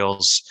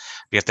materials.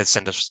 We have to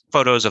send us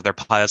photos of their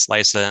pilot's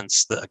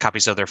license, the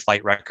copies of their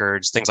flight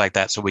records, things like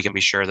that, so we can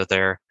be sure that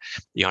they're,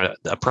 the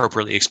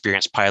appropriately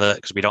experienced pilot,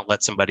 because we don't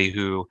let somebody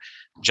who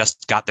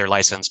just got their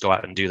license go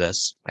out and do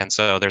this. And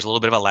so there's a little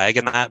bit of a lag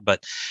in that,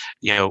 but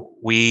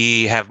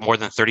we have more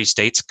than 30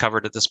 states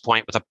covered at this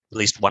point with at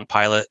least one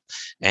pilot,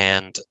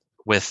 and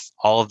with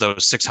all of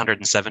those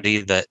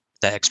 670 that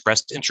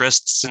expressed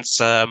interest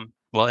since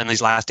in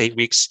these last 8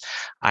 weeks,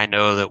 I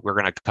know that we're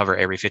going to cover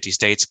every 50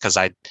 states, because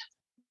I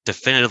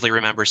definitively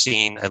remember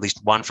seeing at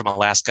least one from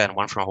Alaska and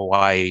one from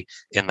Hawaii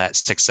in that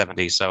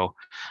 670. So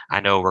I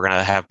know we're going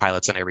to have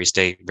pilots in every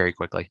state very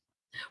quickly.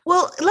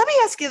 Well, let me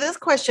ask you this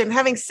question.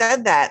 Having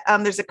said that,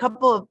 there's a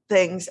couple of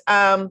things.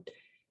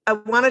 I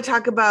want to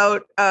talk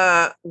about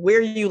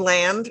where you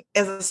land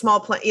as a small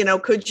plane.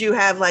 Could you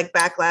have like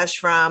backlash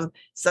from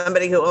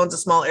somebody who owns a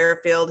small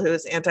airfield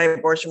who's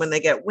anti-abortion when they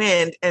get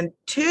wind? And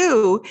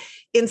two,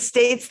 in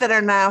states that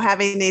are now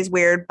having these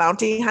weird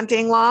bounty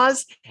hunting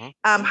laws,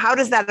 how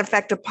does that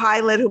affect a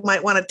pilot who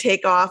might want to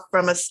take off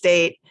from a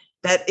state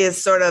that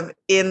is sort of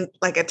in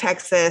like a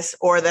Texas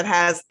or that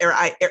has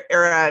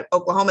or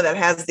Oklahoma that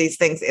has these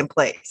things in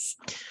place?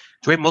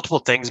 So we have multiple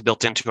things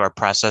built into our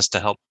process to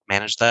help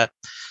manage that.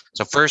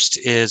 So first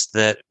is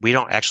that we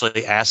don't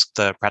actually ask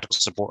the practical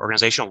support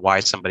organization why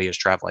somebody is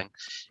traveling.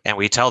 And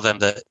we tell them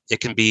that it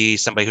can be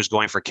somebody who's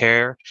going for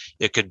care.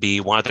 It could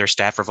be one of their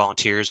staff or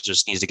volunteers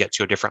just needs to get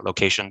to a different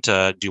location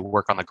to do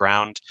work on the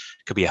ground.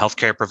 It could be a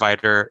healthcare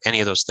provider,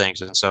 any of those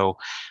things. And so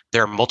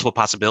there are multiple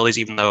possibilities,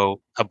 even though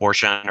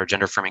abortion or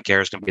gender affirming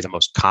care is going to be the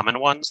most common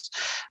ones.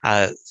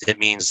 It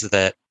means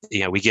that,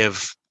 we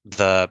give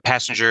the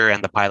passenger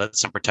and the pilot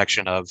some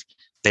protection of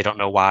they don't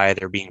know why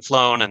they're being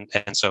flown. And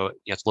so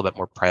it's a little bit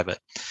more private.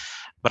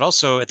 But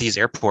also at these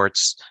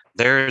airports,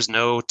 there's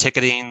no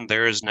ticketing,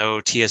 there's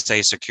no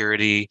TSA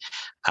security.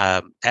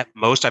 At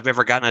most I've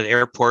ever gotten at an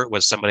airport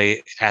was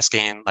somebody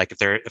asking like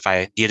if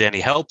I needed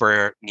any help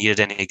or needed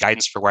any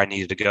guidance for where I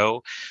needed to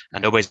go.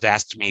 And nobody's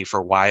asked me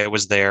for why I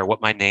was there,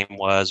 what my name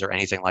was, or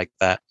anything like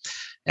that.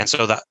 And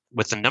so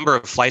with the number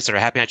of flights that are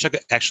happening, I took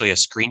actually a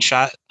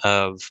screenshot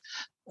of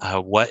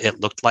what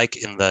it looked like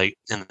in the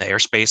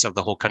airspace of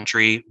the whole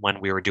country when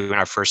we were doing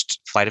our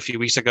first flight a few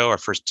weeks ago, our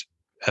first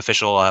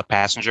official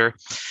passenger.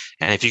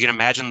 And if you can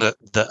imagine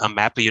a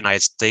map of the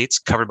United States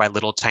covered by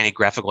little tiny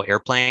graphical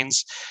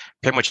airplanes,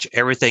 pretty much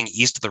everything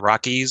east of the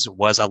Rockies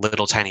was a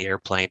little tiny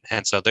airplane.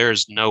 And so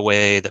there's no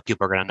way that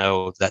people are going to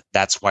know that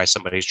that's why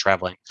somebody's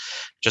traveling,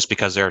 just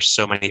because there are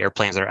so many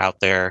airplanes that are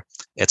out there.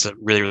 It's a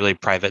really, really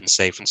private and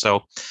safe. And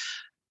so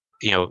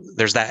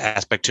there's that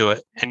aspect to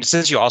it. And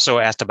since you also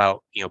asked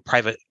about,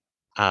 private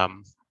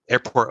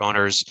airport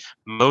owners,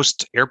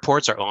 most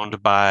airports are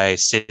owned by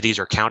cities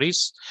or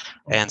counties.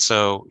 And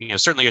so,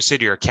 certainly a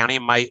city or a county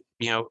might,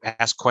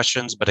 ask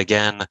questions, but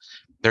again,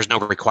 there's no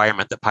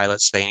requirement that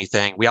pilots say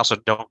anything. We also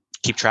don't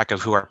keep track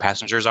of who our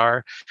passengers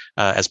are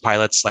as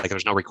pilots. Like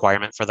there's no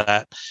requirement for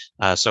that.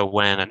 So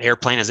when an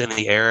airplane is in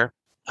the air,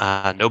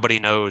 nobody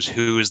knows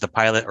who is the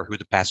pilot or who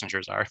the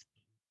passengers are.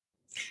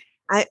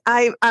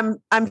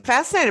 I'm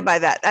fascinated by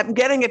that. I'm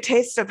getting a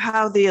taste of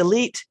how the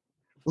elite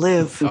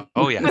live.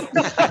 Oh yeah.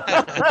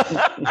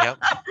 Yep.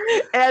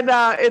 And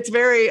it's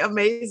very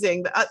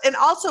amazing. And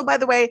also, by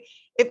the way,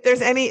 if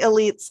there's any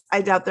elites,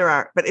 I doubt there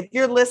are, but if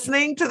you're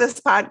listening to this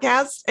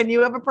podcast and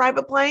you have a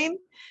private plane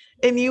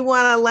and you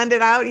want to lend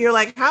it out, you're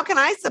like, how can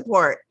I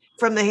support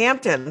from the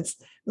Hamptons?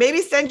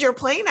 Maybe send your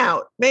plane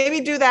out.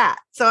 Maybe do that.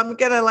 So I'm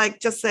going to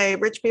just say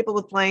rich people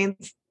with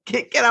planes,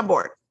 get on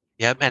board.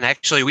 Yep. And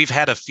actually, we've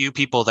had a few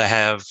people that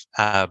have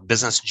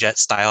business jet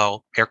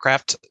style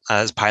aircraft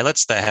as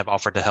pilots that have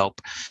offered to help.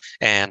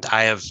 And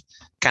I have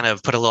kind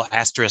of put a little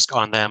asterisk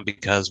on them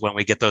because when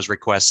we get those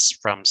requests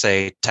from,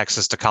 say,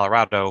 Texas to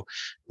Colorado,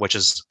 which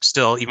is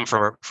still, even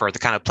for the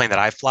kind of plane that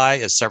I fly,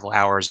 is several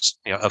hours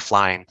of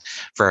flying.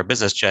 For a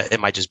business jet,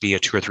 it might just be a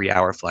 2 or 3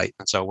 hour flight.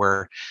 And so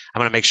I'm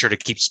going to make sure to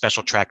keep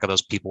special track of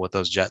those people with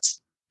those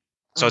jets.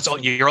 So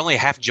you're only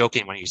half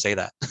joking when you say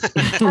that.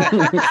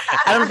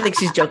 I don't think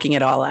she's joking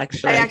at all,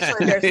 actually.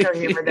 There's no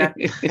humor there,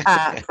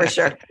 for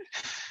sure.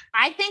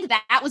 I think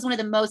that was one of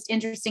the most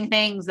interesting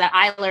things that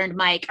I learned,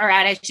 Mike, or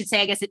I should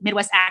say, I guess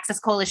Midwest Access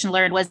Coalition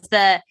learned, was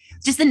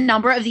just the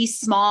number of these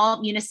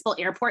small municipal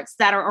airports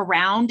that are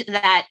around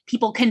that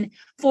people can,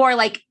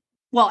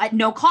 at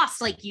no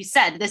cost, like you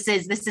said. This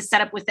is set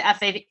up with the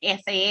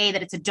FAA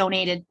that it's a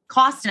donated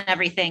cost and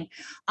everything.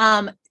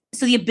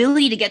 So the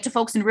ability to get to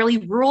folks in really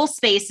rural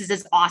spaces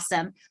is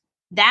awesome.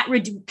 That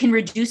can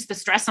reduce the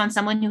stress on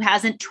someone who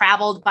hasn't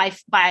traveled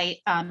by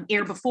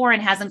air before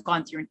and hasn't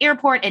gone through an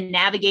airport and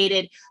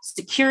navigated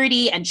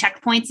security and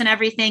checkpoints and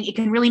everything. It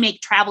can really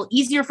make travel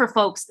easier for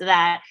folks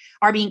that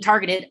are being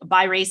targeted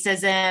by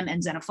racism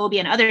and xenophobia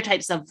and other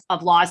types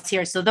of laws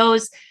here. So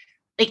those,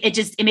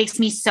 it makes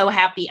me so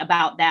happy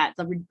about that,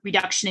 the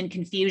reduction in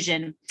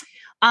confusion.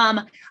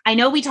 I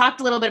know we talked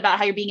a little bit about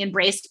how you're being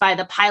embraced by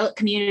the pilot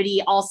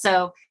community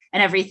also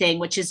and everything,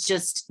 which is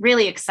just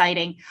really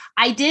exciting.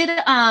 I did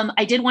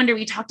wonder,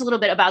 we talked a little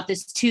bit about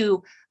this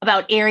too,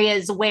 about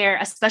areas where,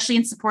 especially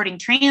in supporting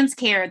trans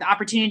care, the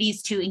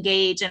opportunities to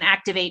engage and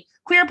activate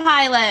queer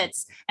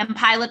pilots and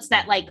pilots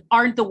that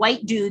aren't the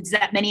white dudes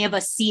that many of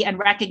us see and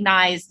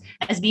recognize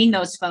as being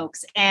those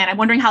folks. And I'm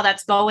wondering how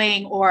that's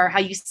going, or how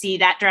you see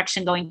that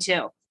direction going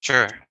too.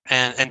 Sure.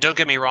 And don't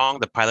get me wrong,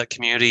 the pilot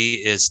community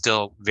is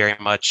still very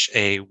much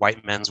a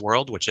white men's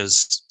world, which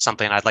is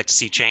something I'd like to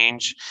see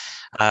change.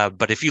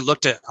 But if you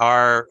looked at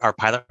our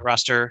pilot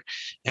roster,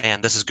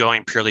 and this is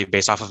going purely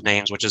based off of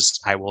names, which is,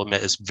 I will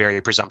admit, is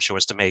very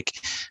presumptuous to make.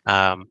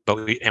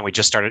 But we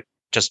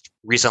just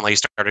recently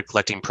started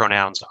collecting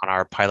pronouns on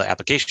our pilot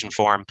application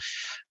form.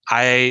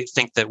 I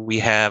think that we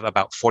have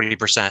about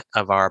 40%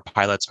 of our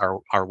pilots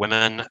are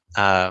women.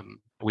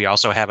 We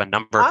also have a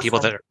number of people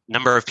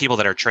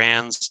that are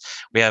trans.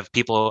 We have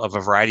people of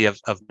a variety of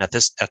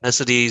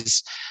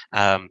ethnicities.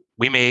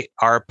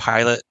 Our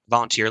pilot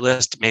volunteer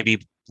list may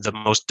be the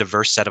most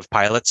diverse set of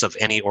pilots of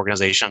any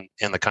organization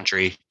in the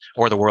country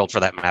or the world for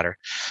that matter.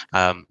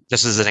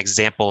 This is an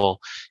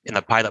example. In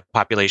the pilot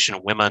population,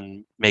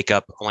 women make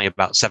up only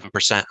about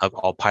 7% of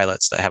all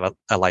pilots that have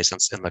a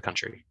license in the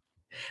country.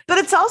 But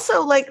it's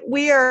also like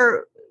we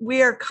are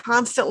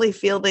constantly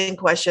fielding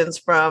questions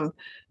from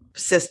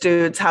cis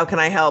dudes. How can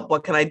I help?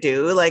 What can I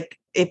do? Like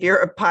if you're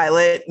a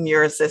pilot and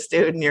you're a cis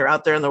dude and you're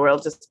out there in the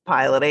world just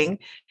piloting,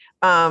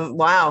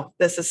 wow,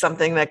 this is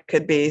something that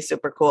could be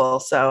super cool.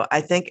 So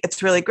I think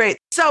it's really great.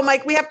 So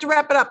Mike, we have to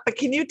wrap it up, but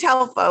can you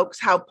tell folks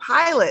how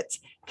pilots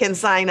can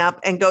sign up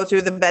and go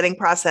through the vetting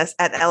process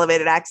at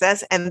Elevated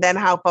Access, and then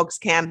how folks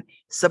can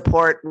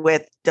support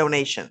with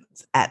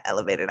donations at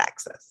Elevated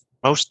Access?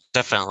 Most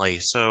definitely.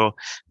 So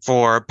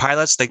for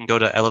pilots, they can go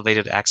to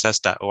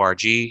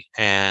elevatedaccess.org,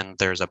 and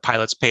there's a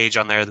pilots page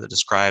on there that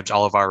describes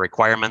all of our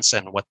requirements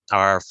and what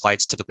our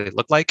flights typically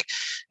look like,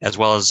 as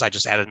well as I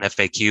just added an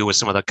FAQ with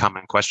some of the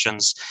common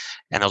questions,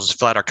 and they'll just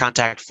fill out our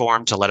contact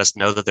form to let us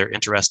know that they're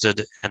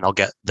interested, and they'll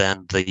get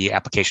then the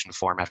application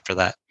form after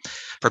that.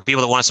 For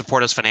people that want to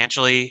support us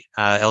financially,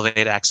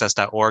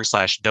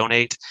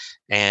 elevatedaccess.org/donate.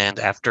 And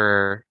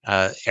after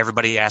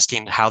everybody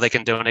asking how they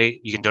can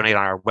donate, you can donate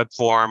on our web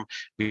form.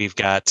 We've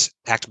got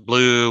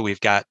ActBlue, we've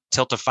got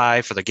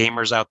Tiltify for the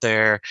gamers out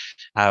there.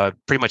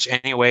 Pretty much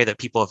any way that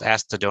people have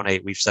asked to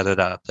donate, we've set it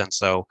up. And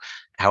so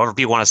however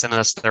people want to send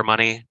us their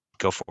money,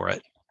 go for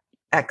it.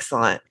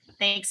 Excellent.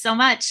 Thanks so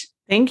much.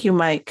 Thank you,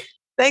 Mike.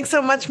 Thanks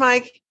so much,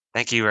 Mike.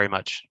 Thank you very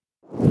much.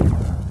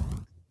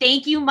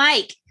 Thank you,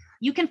 Mike.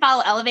 You can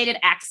follow Elevated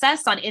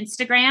Access on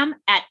Instagram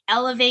at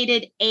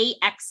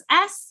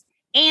ElevatedAXS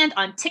and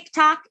on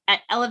TikTok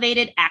at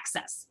Elevated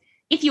Access.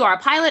 If you are a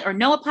pilot or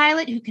know a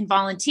pilot who can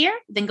volunteer,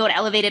 then go to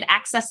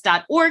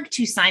elevatedaccess.org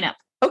to sign up.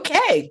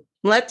 Okay,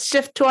 let's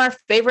shift to our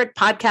favorite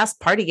podcast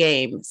party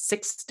game,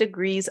 6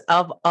 Degrees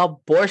of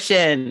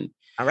Abortion.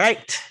 All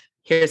right.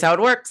 Here's how it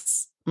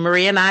works.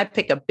 Maria and I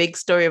pick a big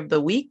story of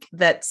the week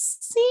that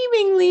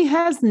seemingly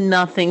has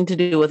nothing to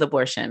do with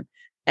abortion.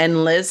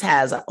 And Liz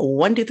has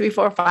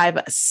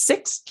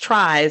 6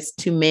 tries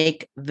to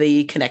make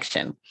the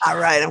connection. All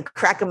right. I'm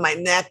cracking my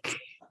neck.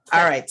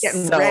 All right.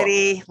 Getting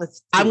ready.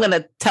 I'm going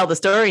to tell the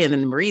story and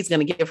then Marie's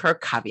going to give her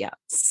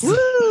caveats.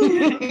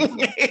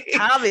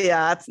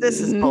 Caveats. This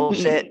is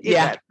bullshit.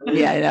 Yeah.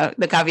 I know.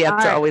 The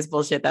caveats are always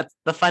bullshit. That's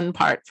the fun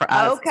part for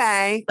us.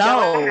 Okay.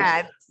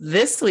 So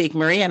this week,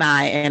 Maria and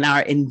I, in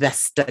our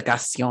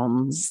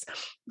investigations,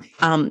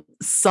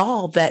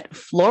 saw that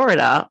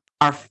Florida,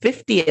 our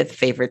 50th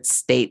favorite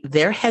state,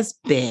 there has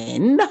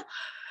been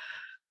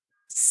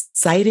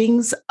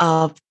sightings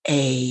of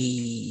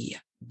a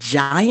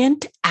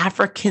giant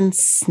African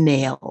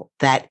snail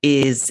that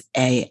is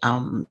a,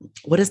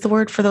 what is the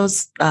word for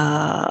those?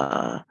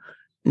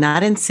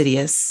 Not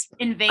insidious.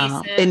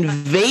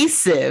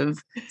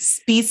 Invasive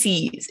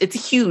species.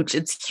 It's huge.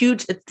 It's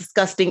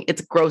disgusting.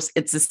 It's gross.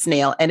 It's a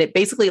snail. And it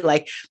basically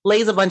like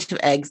lays a bunch of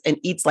eggs and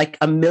eats like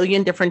a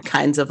million different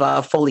kinds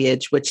of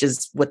foliage, which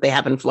is what they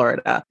have in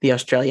Florida, the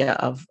Australia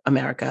of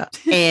America.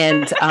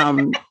 And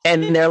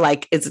and they're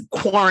like, it's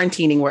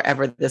quarantining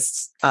wherever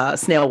this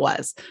snail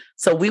was.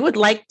 So we would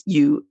like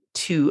you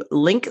to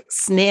link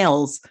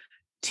snails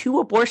to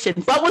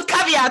abortion, but with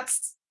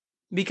caveats.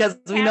 Because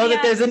we know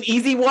that there's an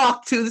easy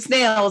walk to the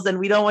snails, and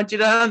we don't want you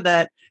to have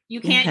that.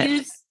 You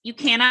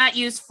cannot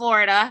use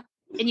Florida,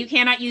 and you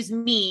cannot use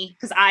me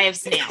because I have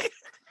snails.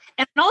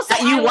 And also,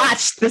 that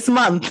watched this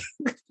month.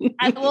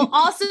 I will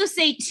also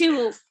say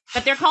too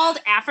that they're called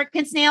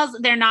African snails.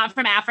 They're not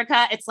from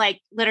Africa. It's like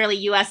literally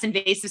U.S.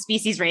 invasive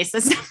species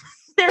racist.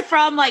 They're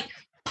from like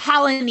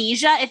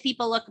Polynesia. If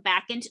people look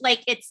back into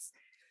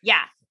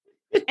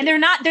and they're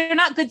not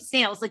good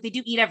snails. Like they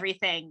do eat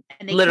everything,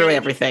 and they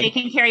everything. They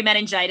can carry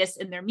meningitis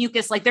in their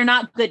mucus. Like they're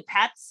not good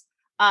pets.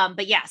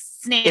 But yes,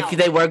 snails. If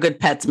they were good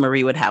pets,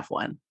 Marie would have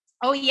one.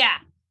 Oh yeah.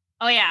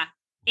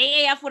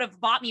 AAF would have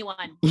bought me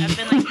one. I've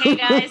been like, hey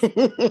guys,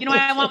 you know what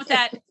I want with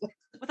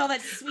all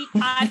that sweet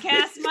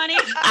podcast money?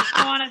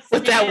 I want a snail.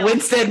 With that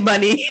Winstead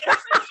money.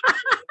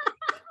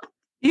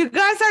 You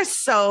guys are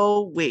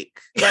so weak.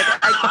 Like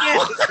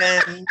I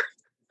can't even.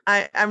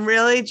 I'm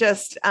really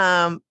just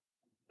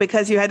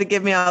because you had to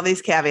give me all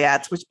these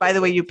caveats, which by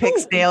the way, you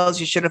picked snails.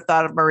 You should have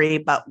thought of Marie,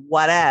 but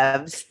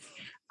whatevs.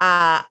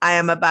 I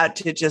am about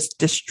to just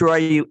destroy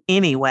you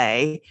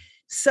anyway.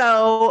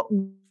 So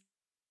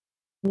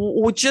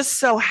it just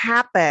so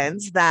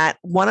happens that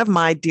one of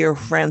my dear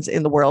friends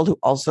in the world who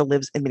also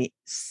lives in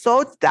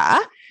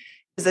Minnesota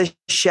is a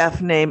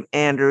chef named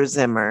Andrew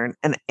Zimmern.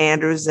 And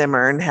Andrew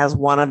Zimmern has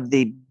one of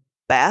the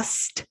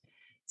best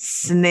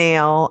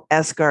snail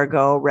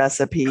escargot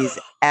recipes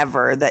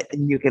ever that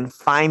you can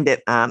find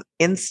it on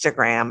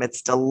Instagram.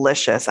 It's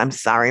delicious. I'm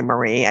sorry,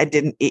 Marie. I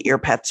didn't eat your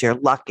pets. You're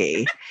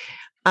lucky.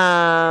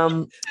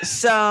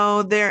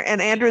 So there,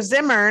 and Andrew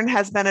Zimmern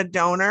has been a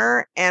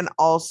donor and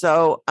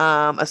also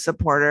a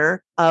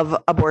supporter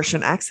of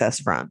Abortion Access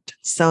Front.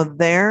 So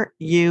there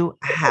you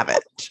have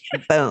it.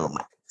 Boom.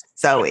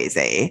 So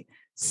easy.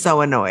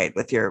 So annoyed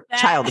with your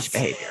childish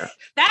behavior.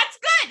 That's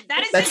good.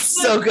 That's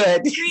so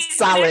good.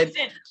 Solid.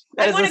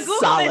 That I want is to Google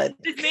solid.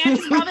 This man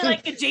is probably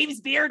like a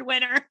James Beard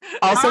winner.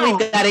 Also, we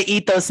got to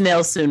eat those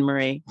snails soon,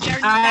 Marie.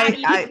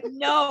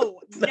 No.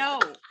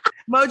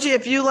 Moji,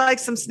 if you like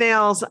some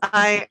snails,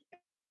 I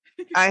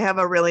have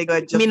a really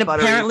good. Just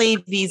buttery. Apparently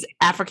these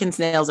African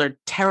snails are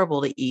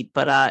terrible to eat,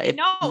 but if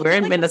we're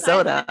in like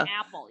Minnesota,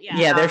 apple.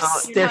 Yeah,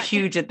 they're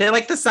huge. They're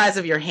like the size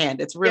of your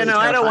hand. It's really,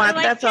 I don't want.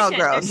 Like that's all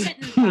gross.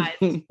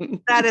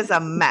 That is a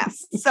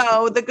mess.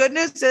 So the good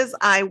news is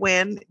I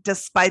win,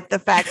 despite the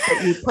fact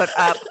that you put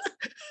up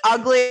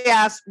ugly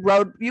ass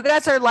road. You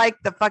guys are like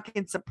the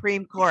fucking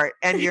Supreme Court,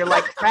 and you're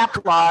like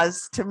crap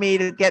laws to me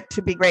to get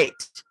to be great.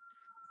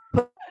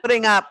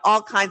 Putting up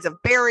all kinds of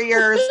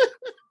barriers.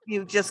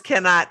 You just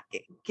cannot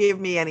give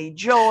me any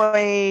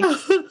joy.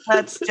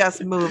 Let's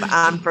just move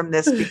on from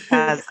this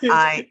because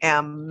I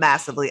am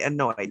massively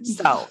annoyed.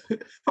 So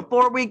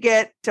before we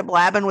get to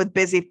blabbing with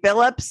Busy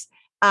Phillips,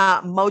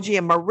 Moji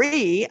and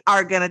Marie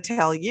are going to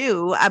tell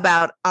you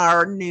about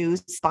our new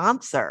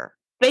sponsor.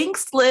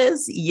 Thanks,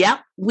 Liz.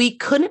 Yep, we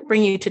couldn't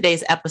bring you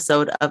today's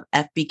episode of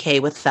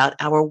FBK without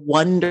our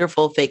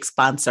wonderful fake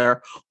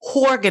sponsor,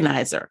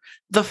 Whorganizer,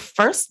 the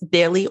first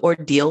daily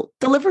ordeal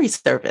delivery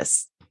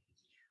service.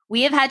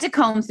 We have had to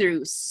comb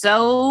through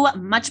so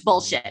much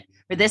bullshit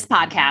for this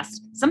podcast.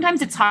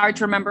 Sometimes it's hard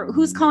to remember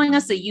who's calling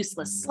us a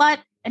useless slut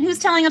and who's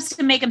telling us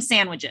to make them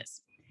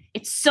sandwiches.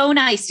 It's so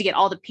nice to get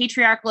all the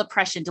patriarchal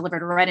oppression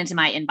delivered right into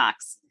my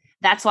inbox.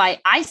 That's why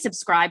I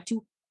subscribe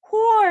to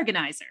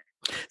Whorganizer.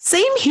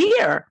 Same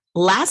here.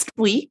 Last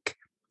week,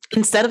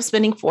 instead of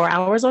spending 4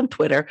 hours on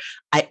Twitter,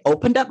 I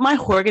opened up my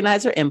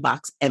Whorganizer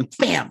inbox and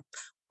bam,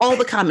 all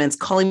the comments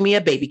calling me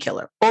a baby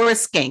killer or a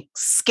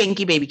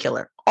skanky baby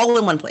killer, all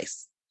in one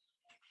place.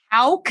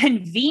 How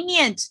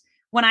convenient.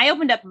 When I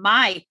opened up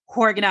my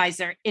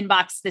Whorganizer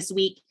inbox this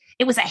week,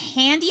 it was a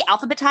handy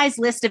alphabetized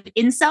list of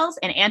incels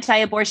and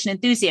anti-abortion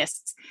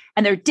enthusiasts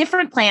and their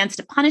different plans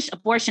to punish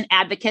abortion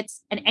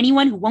advocates and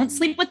anyone who won't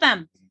sleep with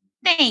them.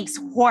 Thanks,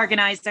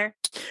 Whorganizer.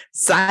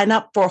 Sign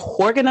up for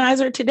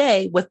Whorganizer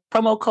today with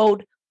promo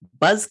code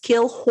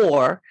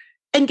BuzzkillWhore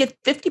and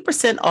get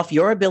 50% off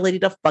your ability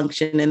to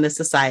function in this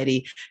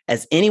society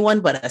as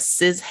anyone but a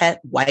cishet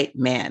white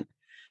man.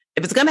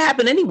 If it's going to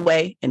happen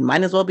anyway, it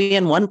might as well be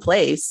in one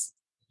place.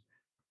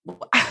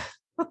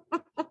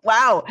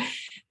 Wow.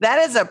 That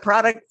is a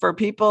product for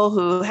people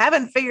who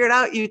haven't figured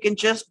out you can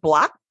just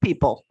block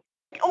people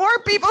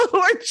or people who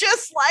are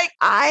just like,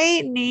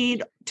 I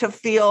need to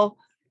feel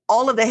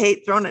all of the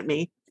hate thrown at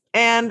me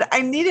and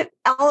I need it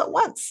all at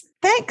once.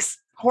 Thanks,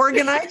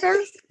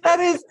 Whorganizer. That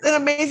is an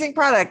amazing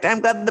product. I'm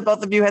glad that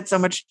both of you had so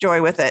much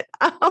joy with it.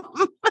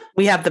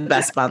 We have the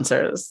best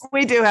sponsors.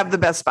 We do have the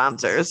best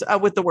sponsors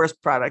with the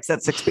worst products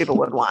that 6 people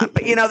would want.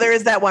 But, there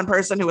is that one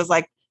person who was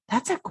like,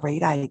 that's a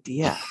great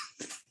idea.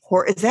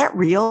 Is that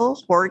real?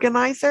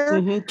 Whorganizer?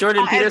 Mm-hmm.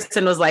 Jordan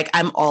Peterson was like,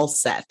 I'm all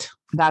set.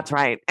 That's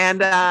right. And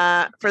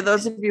for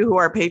those of you who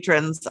are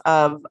patrons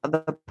of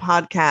the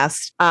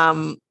podcast,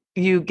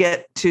 you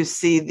get to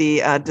see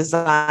the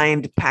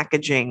designed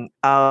packaging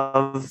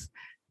of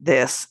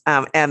this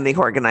and the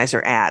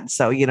Whorganizer ad.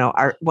 So,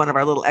 one of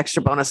our little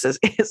extra bonuses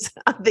is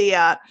the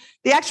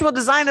actual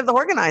design of the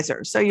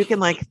Whorganizer. So you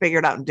can figure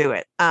it out and do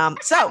it.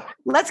 So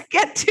let's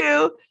get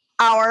to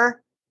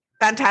our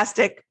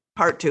fantastic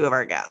part 2 of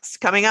our guests.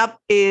 Coming up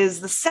is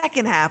the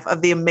second half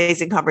of the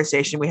amazing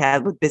conversation we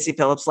had with Busy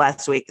Phillips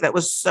last week. That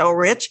was so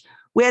rich.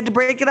 We had to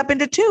break it up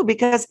into 2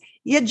 because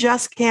you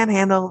just can't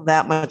handle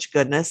that much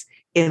goodness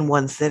in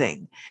one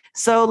sitting.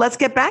 So let's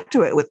get back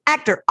to it with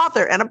actor,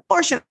 author, and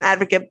abortion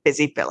advocate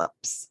Busy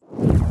Phillips.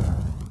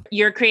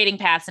 You're creating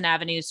paths and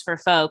avenues for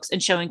folks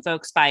and showing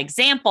folks by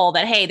example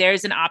that, hey,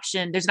 there's an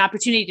option, there's an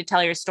opportunity to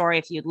tell your story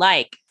if you'd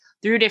like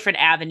through different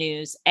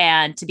avenues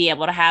and to be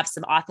able to have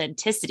some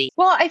authenticity.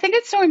 Well, I think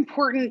it's so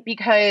important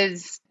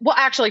because,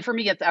 actually for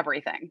me, it's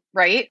everything,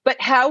 right?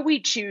 But how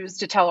we choose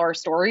to tell our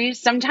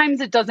stories, sometimes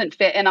it doesn't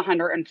fit in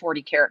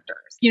 140 characters.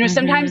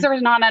 Sometimes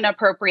there's not an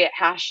appropriate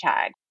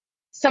hashtag.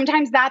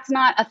 Sometimes that's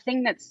not a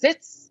thing that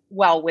sits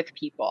well with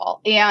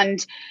people.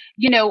 And,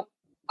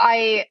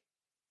 I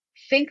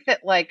think that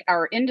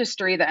our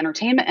industry, the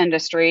entertainment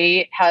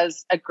industry,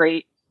 has a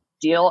great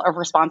deal of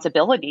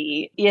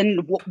responsibility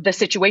in the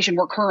situation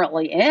we're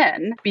currently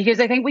in, because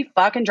I think we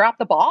fucking dropped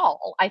the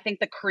ball. I think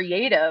the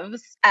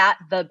creatives, at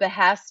the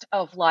behest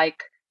of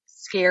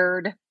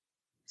scared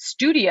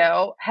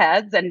studio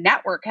heads and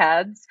network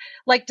heads,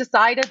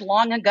 decided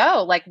long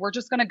ago, we're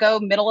just going to go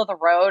middle of the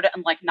road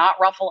and not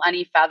ruffle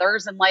any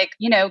feathers and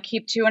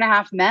keep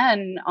 2.5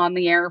 Men on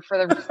the air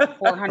for the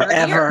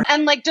 400 years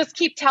and just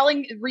keep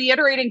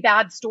reiterating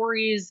bad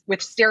stories with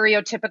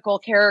stereotypical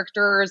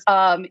characters,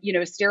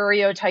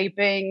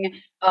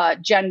 stereotyping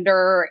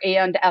gender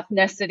and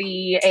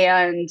ethnicity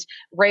and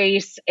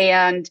race,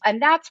 and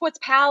that's what's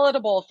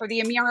palatable for the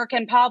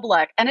American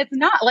public. And it's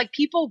not like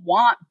people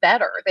want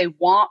better. They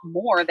want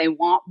more. They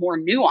want more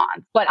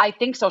nuance. But I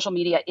think social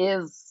media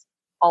is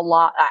a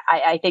lot.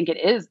 I think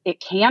it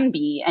can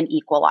be an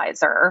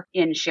equalizer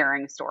in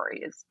sharing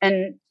stories.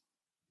 And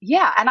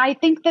yeah, and I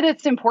think that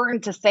it's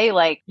important to say,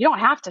 like, you don't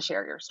have to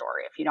share your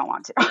story if you don't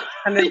want to.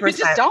 100%. You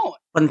just don't.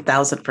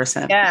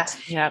 1000%. Yeah.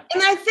 Yeah.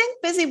 And I think,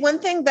 Busy, one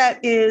thing that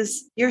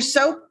is, you're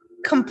so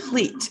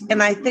complete.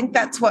 And I think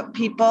that's what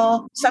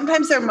people,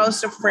 sometimes they're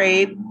most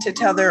afraid to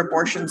tell their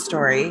abortion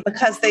story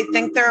because they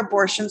think their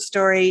abortion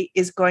story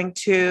is going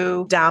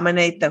to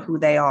dominate who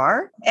they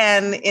are.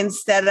 And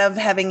instead of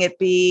having it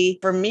be,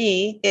 for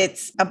me,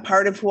 it's a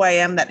part of who I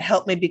am that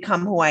helped me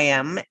become who I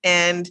am.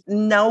 And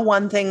no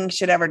one thing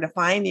should ever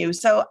define you.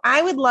 So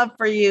I would love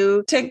for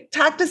you to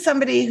talk to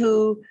somebody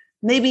who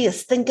maybe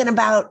is thinking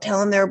about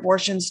telling their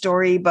abortion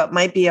story, but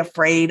might be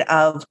afraid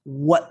of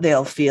what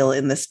they'll feel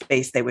in the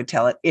space they would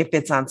tell it if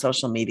it's on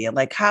social media,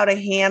 like how to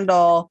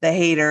handle the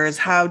haters,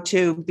 how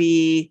to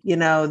be,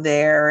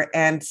 there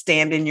and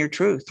stand in your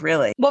truth,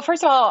 really. Well,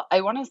 first of all,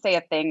 I want to say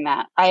a thing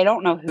that I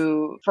don't know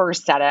who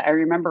first said it. I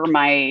remember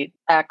my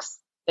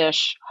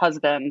ex-ish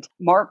husband,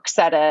 Mark,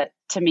 said it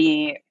to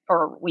me,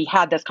 or we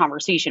had this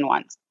conversation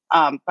once.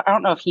 But I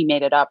don't know if he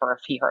made it up or if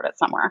he heard it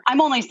somewhere. I'm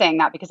only saying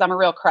that because I'm a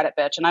real credit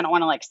bitch and I don't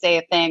want to say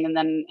a thing and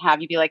then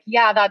have you be like,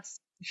 yeah,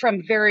 that's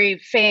from very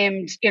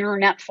famed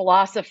internet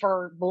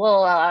philosopher, blah, blah,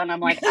 blah. And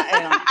I'm like,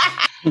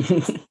 I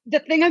don't. The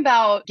thing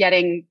about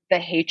getting the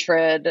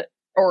hatred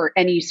or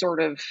any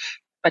sort of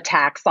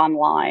attacks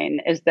online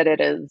is that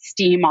it is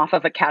steam off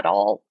of a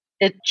kettle.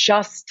 It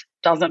just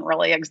doesn't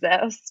really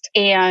exist.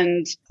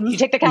 And you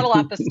take the kettle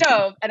off the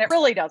stove and it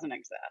really doesn't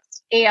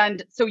exist.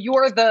 And so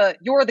you're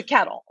the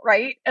kettle,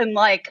 right? And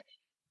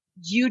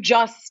you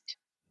just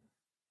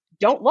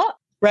don't look.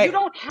 Right. You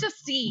don't have to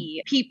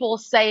see people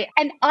say,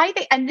 and I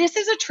think, and this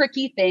is a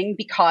tricky thing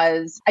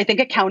because I think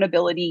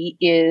accountability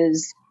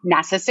is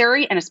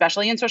necessary, and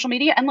especially in social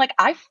media. And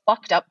I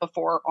fucked up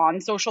before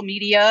on social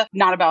media,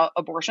 not about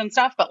abortion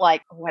stuff, but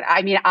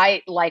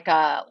I like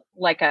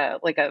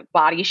a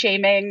body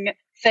shaming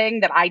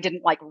thing that I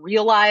didn't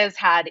realize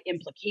had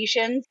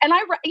implications. And I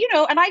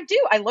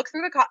look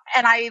through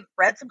and I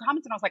read some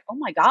comments and I was like, oh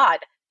my God,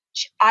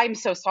 I'm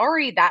so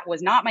sorry. That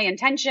was not my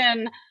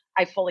intention.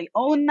 I fully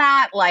own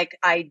that.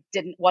 I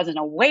wasn't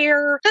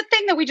aware. The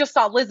thing that we just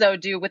saw Lizzo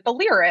do with the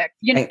lyric,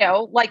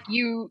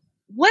 you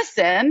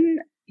listen,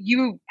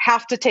 you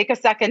have to take a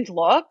second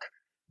look,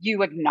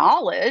 you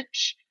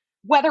acknowledge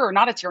whether or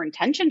not it's your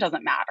intention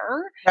doesn't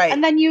matter. Right.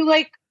 And then you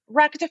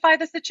rectify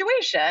the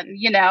situation,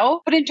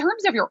 But in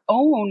terms of your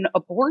own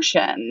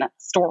abortion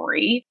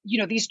story,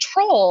 these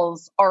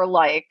trolls are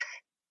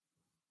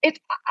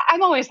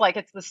I'm always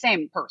it's the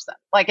same person.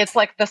 It's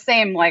the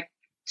same,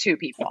 two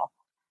people.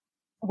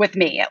 With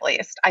me, at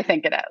least, I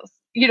think it is.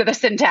 The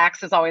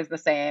syntax is always the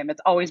same.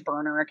 It's always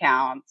burner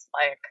accounts.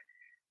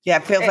 Yeah,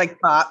 it feels like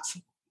bots.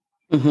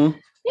 Mm-hmm.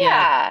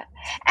 Yeah.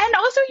 And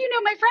also,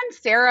 my friend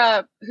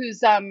Sarah,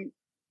 who's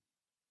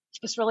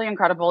this really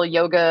incredible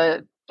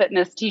yoga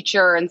fitness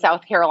teacher in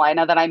South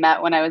Carolina that I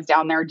met when I was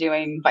down there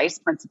doing vice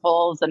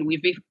principals, and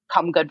we've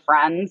become good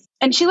friends.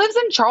 And she lives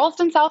in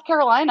Charleston, South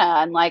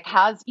Carolina, and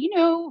has,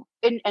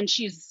 and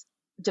she's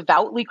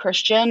devoutly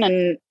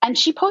Christian. And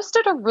she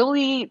posted a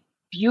really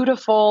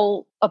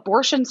beautiful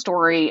abortion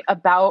story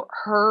about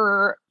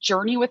her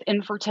journey with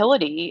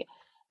infertility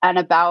and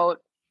about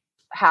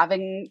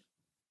having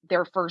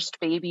their first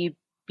baby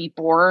be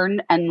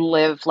born and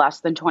live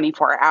less than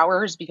 24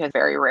 hours because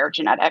very rare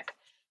genetic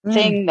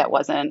thing that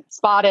wasn't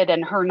spotted,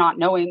 and her not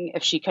knowing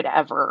if she could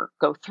ever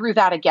go through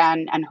that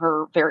again. And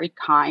her very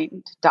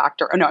kind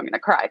doctor, oh no, I'm going to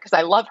cry because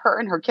I love her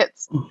and her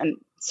kids and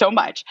so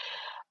much.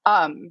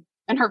 And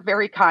her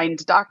very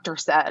kind doctor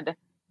said,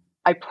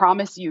 I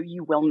promise you,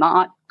 you will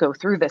not go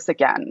through this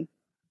again.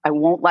 I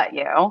won't let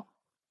you.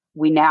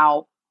 We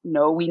now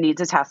know we need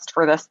to test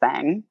for this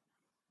thing.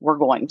 We're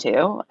going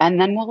to,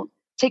 and then we'll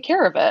take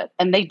care of it.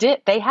 And they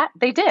did. They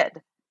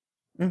did.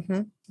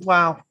 Mm-hmm.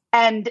 Wow.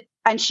 And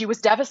she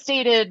was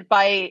devastated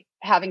by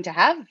having to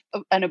have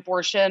an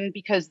abortion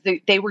because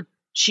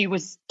she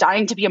was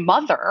dying to be a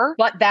mother,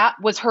 but that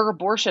was her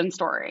abortion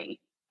story.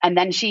 And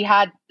then she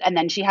had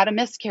a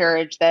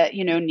miscarriage that,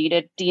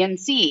 needed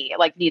DNC,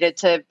 needed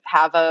to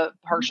have a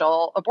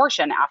partial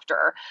abortion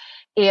after.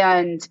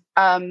 And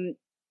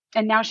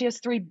now she has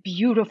 3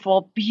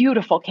 beautiful,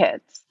 beautiful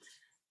kids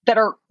that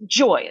are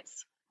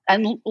joys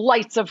and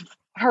lights of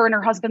her and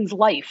her husband's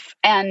life,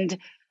 and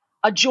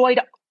a joy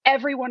to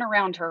everyone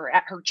around her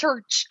at her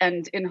church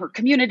and in her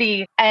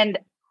community. And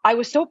I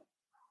was so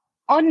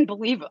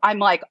unbelievable.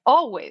 I'm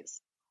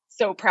always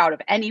so proud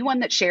of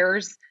anyone that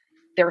shares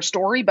their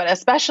story, but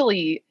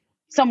especially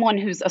someone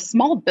who's a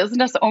small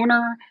business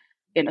owner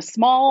in a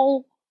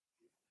small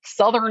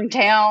southern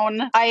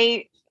town.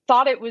 I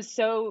thought it was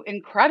so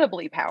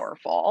incredibly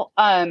powerful.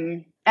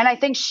 And And I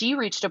think she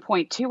reached a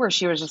point too where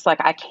she was just like,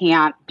 I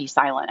can't be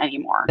silent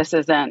anymore. This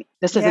isn't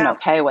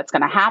okay. What's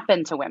going to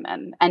happen to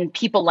women? And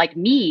people like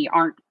me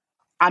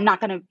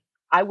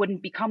I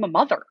wouldn't become a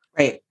mother.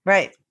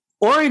 Right.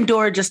 Or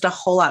endure just a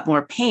whole lot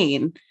more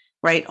pain,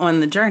 right, on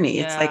the journey.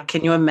 It's like,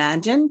 can you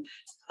imagine?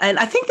 And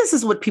I think this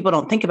is what people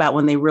don't think about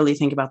when they really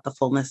think about the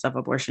fullness of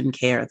abortion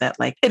care, that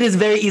like it is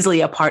very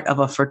easily a part of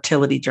a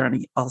fertility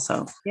journey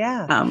also.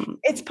 Yeah.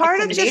 It's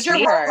part of just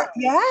your part.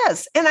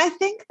 Yes. And I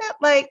think that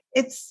like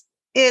it's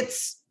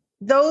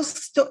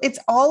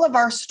all of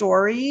our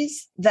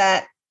stories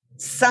that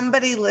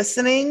somebody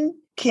listening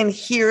can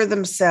hear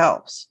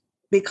themselves,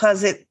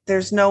 because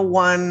there's no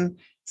one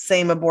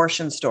same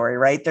abortion story,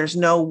 right? There's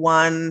no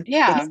one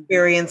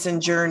experience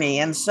and journey.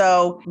 And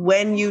so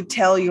when you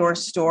tell your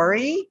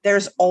story,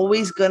 there's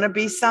always going to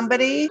be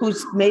somebody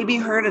who's maybe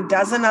heard a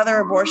dozen other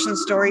abortion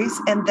stories,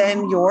 and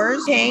then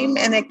yours came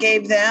and it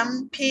gave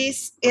them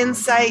peace,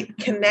 insight,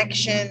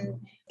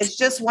 connection. It's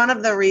just one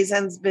of the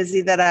reasons,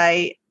 Busy, that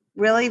I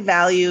really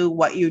value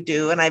what you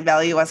do. And I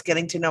value us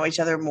getting to know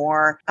each other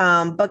more,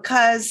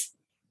 because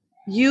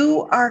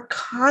you are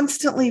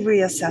constantly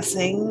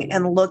reassessing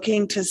and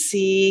looking to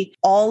see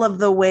all of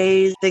the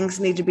ways things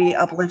need to be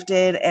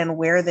uplifted and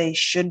where they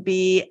should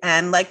be.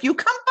 And like, you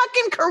come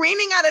fucking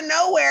careening out of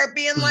nowhere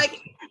being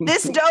like,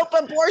 this dope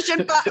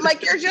abortion, but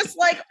like, you're just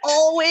like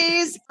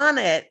always on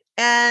it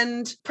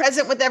and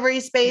present with every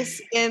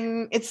space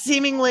in it's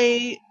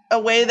seemingly a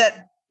way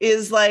that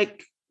is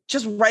like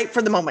just right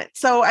for the moment.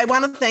 So I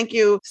want to thank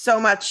you so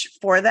much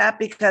for that,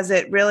 because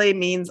it really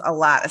means a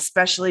lot,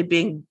 especially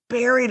being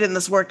buried in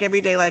this work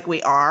every day like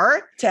we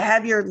are, to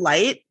have your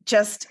light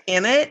just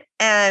in it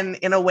and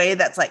in a way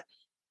that's like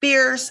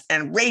fierce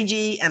and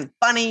ragey and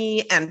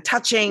funny and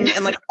touching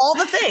and like all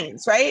the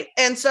things, right?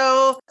 And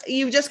so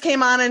you just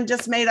came on and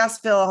just made us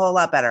feel a whole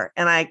lot better.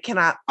 And I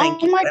cannot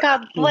thank you. Oh my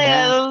God,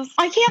 Liz.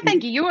 I can't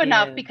thank you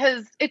enough,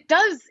 because it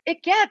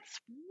gets,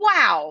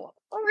 wow,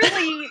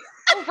 really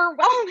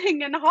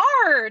overwhelming and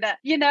hard,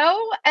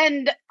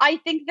 And I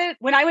think that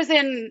when I was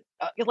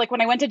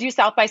when I went to do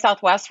South by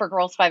Southwest for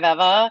Girls 5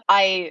 Eva,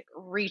 I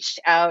reached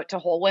out to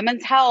Whole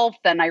Women's Health,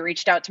 and I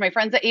reached out to my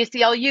friends at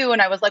ACLU,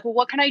 and I was like, well,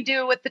 what can I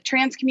do with the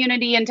trans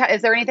community? And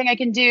is there anything I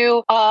can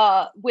do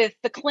with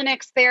the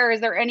clinics there?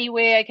 Is there any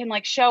way I can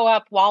like show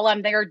up while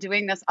I'm there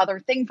doing this other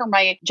thing for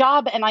my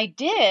job? And I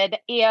did.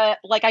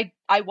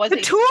 I was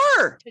the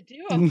tour to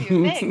do a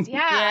few things. Yeah.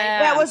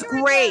 That was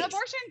great.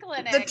 Abortion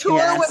clinic. The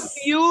tour was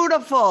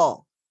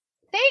beautiful.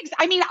 Thanks.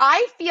 I mean,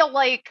 I feel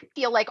like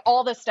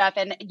all this stuff,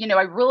 and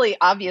I really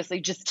obviously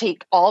just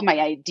take all my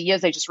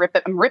ideas.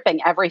 I'm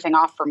ripping everything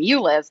off from you,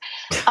 Liz.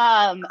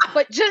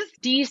 But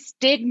just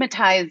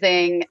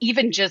destigmatizing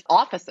even just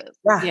offices.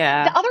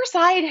 Yeah. The other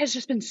side has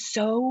just been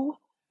so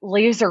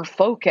laser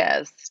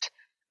focused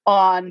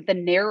on the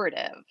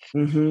narrative.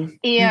 Mm-hmm.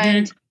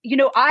 And,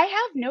 I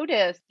have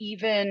noticed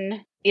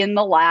even in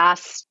the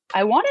last,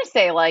 I want to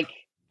say like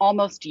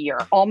almost year,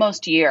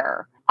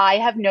 I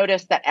have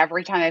noticed that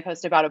every time I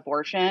post about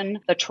abortion,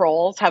 the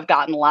trolls have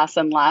gotten less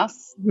and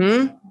less.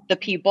 Mm-hmm. The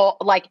people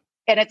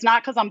and it's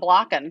not because I'm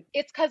blocking.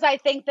 It's because I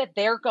think that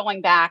they're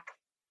going back.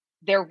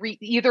 They're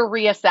either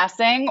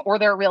reassessing or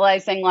they're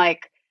realizing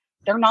like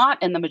they're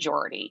not in the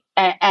majority,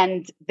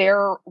 and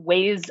their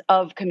ways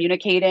of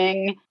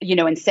communicating,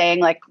 and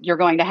saying like you're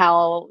going to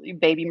hell, you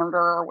baby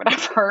murderer or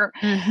whatever,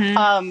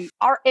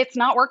 it's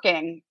not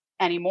working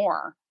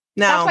anymore.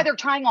 No. That's why they're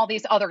trying all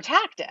these other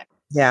tactics.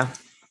 Yeah.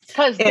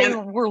 Because they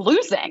were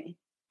losing.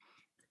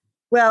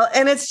 Well,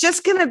 and it's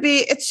just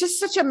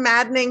such a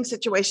maddening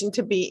situation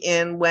to be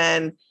in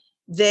when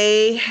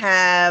they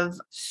have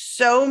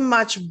so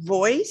much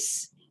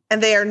voice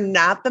and they are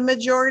not the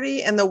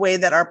majority, and the way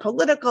that our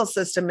political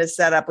system is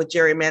set up with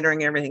gerrymandering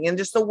and everything, and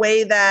just the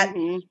way that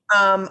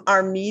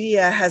our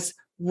media has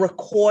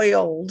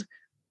recoiled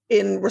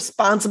in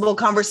responsible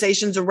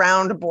conversations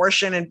around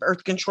abortion and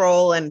birth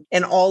control and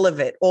all of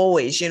it.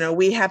 Always,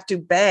 we have to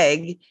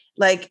beg,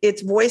 like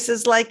it's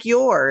voices like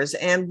yours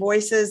and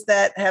voices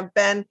that have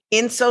been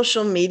in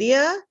social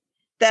media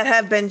that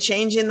have been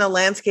changing the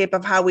landscape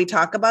of how we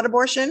talk about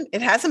abortion.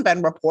 It hasn't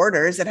been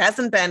reporters. It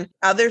hasn't been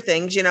other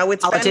things,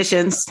 it's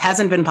politicians.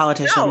 Hasn't been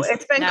politicians. No,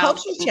 it's been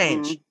culture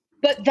change.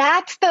 But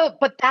that's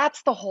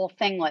the whole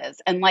thing,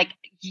 Liz. And like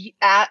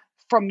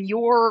from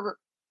your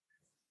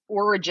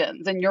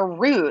origins and your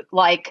root,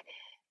 like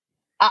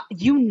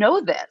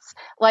this,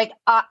 like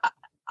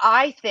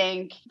I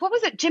think, what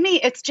was it?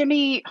 It's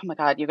Jimmy. Oh my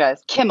God, you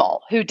guys,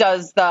 Kimmel, who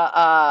does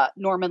the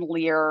Norman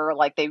Lear,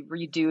 like they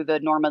redo the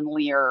Norman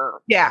Lear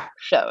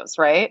shows,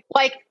 right?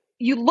 Like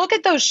you look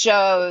at those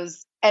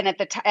shows and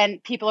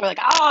and people are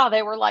like,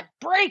 they were like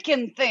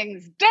breaking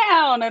things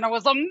down and it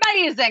was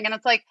amazing. And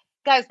it's like,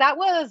 guys, that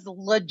was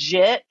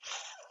legit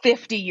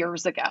 50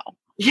 years ago.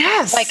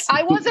 Yes. Like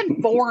I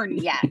wasn't born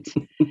yet.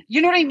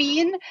 You know what I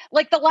mean?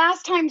 Like the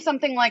last time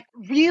something like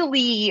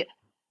really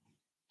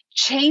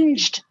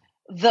changed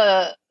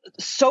the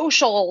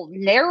social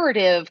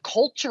narrative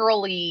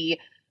culturally,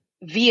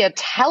 via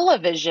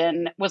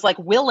television was like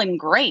Will and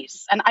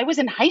Grace. And I was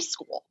in high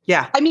school.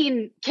 Yeah. I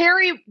mean,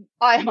 Kerry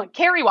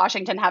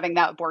Washington having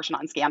that abortion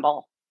on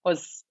Scandal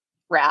was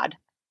rad.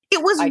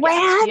 It was I rad,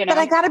 guess, you know? but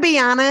I got to be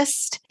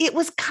honest, it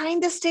was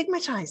kind of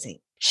stigmatizing.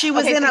 She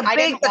was Okay, in see, a I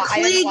big, didn't the wa-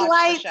 I didn't Klieg watch the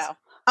lights. show.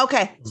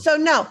 Okay. So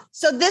no.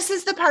 So this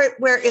is the part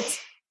where it's,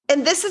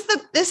 and this is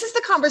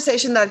the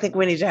conversation that I think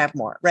we need to have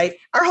more, right?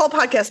 Our whole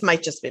podcast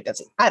might just be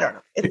busy. I don't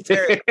know. It's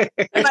very,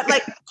 but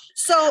like,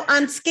 so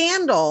on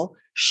Scandal,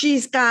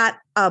 she's got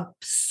a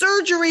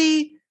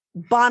surgery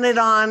bonnet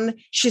on.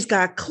 She's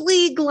got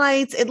Klieg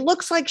lights. It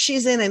looks like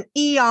she's in an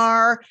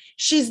ER.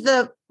 She's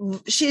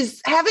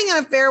having an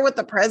affair with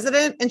the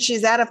president and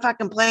she's at a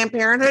fucking Planned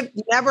Parenthood.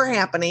 Never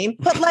happening.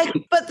 But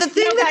the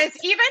thing Guys,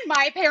 even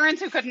my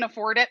parents who couldn't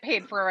afford it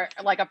paid for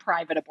like a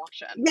private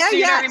abortion. Yeah, Do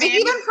you know what I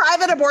mean? Even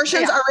private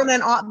abortions are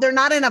they're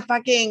not in a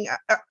fucking,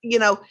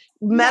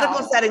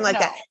 medical setting like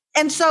that.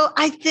 And so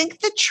I think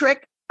the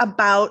trick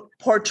about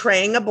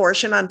portraying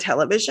abortion on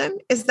television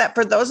is that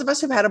for those of us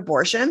who've had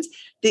abortions,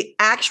 the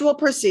actual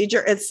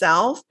procedure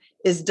itself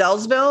is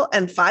Dullsville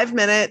and 5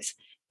 minutes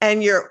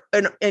and you're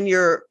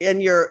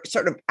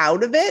sort of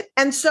out of it.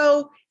 And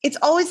so it's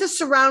always the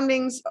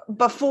surroundings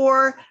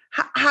before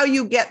how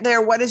you get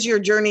there. What is your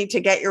journey to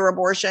get your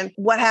abortion?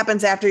 What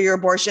happens after your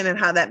abortion and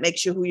how that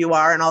makes you who you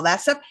are and all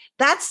that stuff.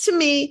 That's to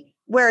me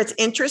where it's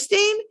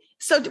interesting.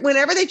 So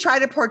whenever they try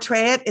to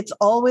portray it, it's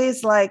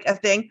always like a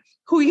thing.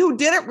 Who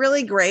did it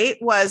really great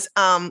was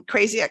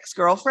Crazy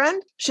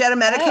Ex-Girlfriend. She had a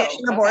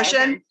medication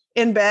abortion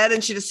in bed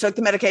and she just took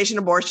the medication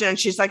abortion and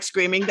she's like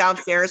screaming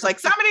downstairs, like,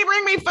 somebody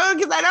bring me food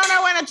because I don't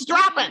know when it's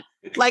dropping.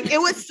 Like, it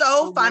was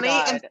so funny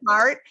and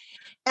smart.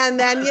 And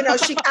then,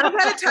 she kind of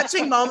had a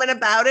touching moment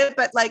about it,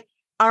 but like,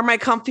 are my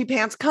comfy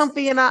pants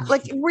comfy? And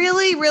like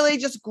really, really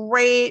just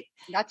great.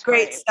 That's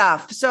great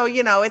stuff. So,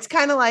 it's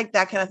kind of like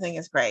that kind of thing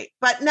is great.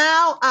 But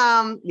now,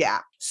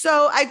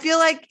 So I feel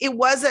like it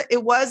was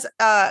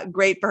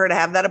great for her to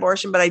have that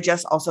abortion, but I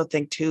just also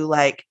think too,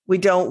 like, we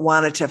don't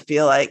want it to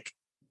feel like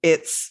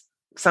it's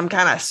some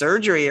kind of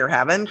surgery you're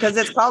having because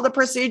it's called a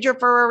procedure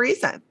for a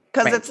reason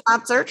because it's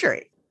not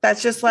surgery.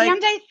 That's just like,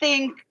 and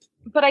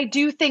I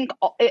do think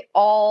it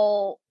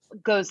all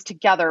goes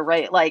together,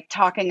 right? Like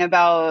talking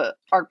about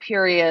our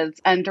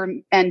periods,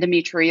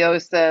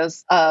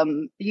 endometriosis,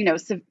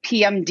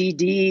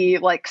 PMDD,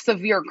 like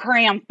severe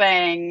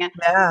cramping,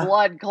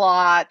 blood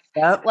clots.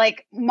 Yep.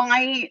 Like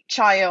my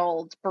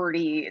child,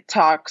 Birdie,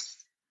 talks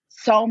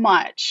so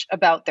much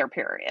about their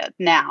period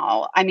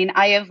now. I mean,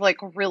 I have like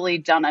really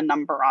done a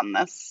number on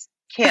this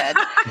kid,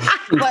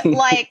 but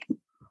like,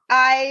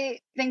 I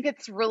think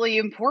it's really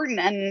important.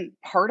 And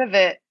part of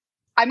it,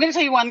 I'm going to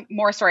tell you one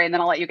more story and then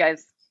I'll let you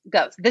guys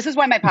go. This is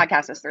why my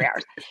podcast is 3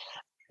 hours.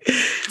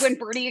 When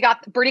Birdie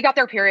got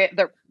their period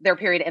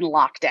in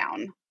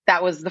lockdown.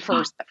 That was the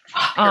first period.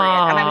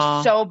 And I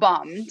was so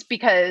bummed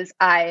because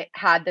I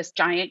had this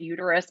giant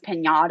uterus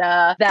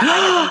pinata that I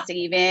had been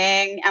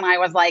saving. And I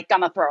was like,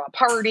 gonna throw a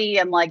party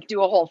and like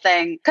do a whole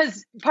thing.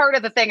 Cause part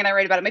of the thing, and I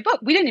write about it in my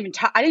book, I didn't even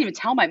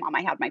tell my mom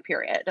I had my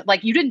period.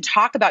 Like, you didn't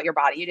talk about your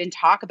body. You didn't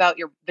talk about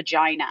your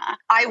vagina.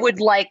 I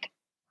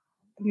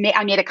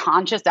made a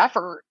conscious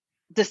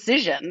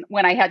decision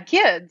when I had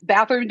kids,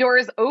 bathroom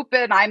doors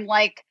open. I'm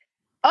like,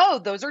 oh,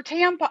 those are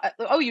tampons.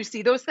 Oh, you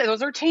see those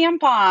are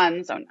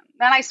tampons. So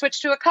then I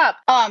switched to a cup.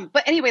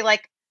 But anyway,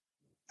 like,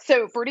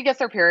 so Birdie gets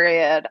their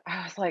period.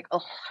 I was like,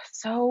 oh,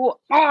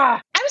 I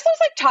was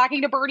just like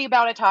talking to Birdie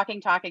about it,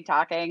 talking.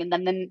 And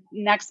then the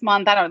next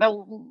month, I don't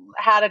know,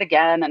 had it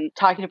again and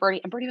talking to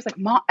Birdie. And Birdie was like,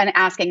 Mom, and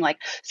asking like,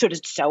 so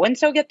did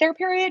so-and-so get their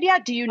period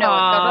yet? Do you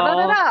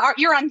know?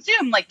 You're on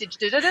Zoom. Like,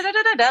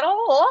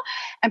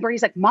 and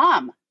Birdie's like,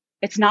 Mom,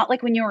 it's not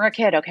like when you were a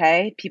kid,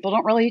 okay? People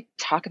don't really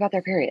talk about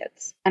their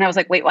periods. And I was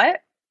like, wait, what?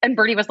 And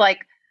Birdie was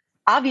like,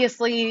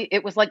 obviously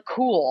it was like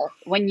cool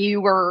when you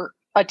were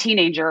a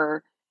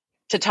teenager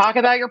to talk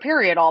about your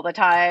period all the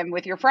time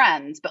with your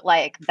friends, but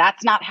like,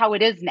 that's not how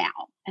it is now.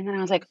 And then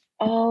I was like,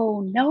 oh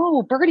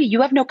no, Birdie,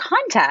 you have no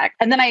contact.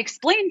 And then I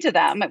explained to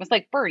them, it was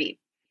like, Birdie,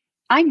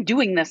 I'm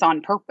doing this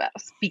on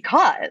purpose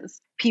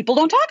because people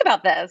don't talk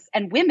about this,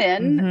 and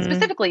women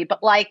specifically,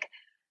 but like,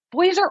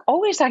 boys are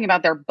always talking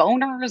about their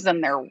boners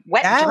and their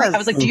wet dream. I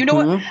was like, do you know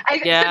what? I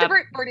said to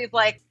Birdie's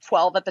like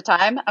 12 at the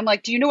time. I'm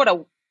like, do you know what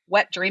a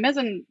wet dream is?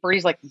 And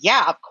Birdie's like,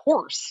 yeah, of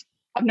course.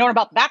 I've known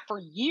about that for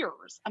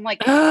years. I'm like,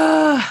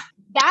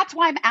 that's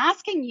why I'm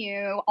asking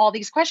you all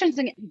these questions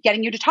and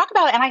getting you to talk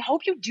about it. And I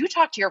hope you do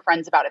talk to your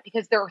friends about it,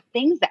 because there are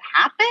things that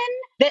happen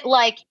that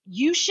like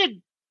you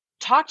should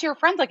talk to your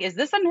friends. Like, is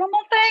this a normal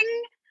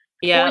thing?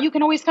 Yeah. Or you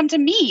can always come to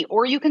me,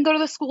 or you can go to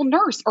the school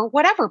nurse or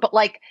whatever. But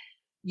like,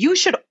 you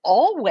should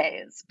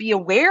always be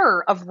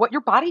aware of what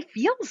your body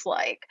feels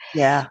like.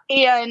 Yeah.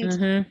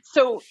 And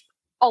so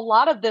a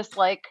lot of this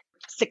like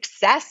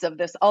success of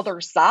this other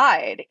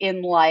side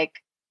in like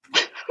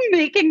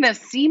making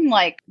this seem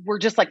like we're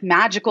just like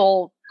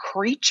magical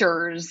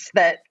creatures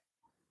that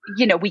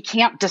we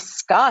can't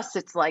discuss,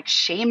 it's like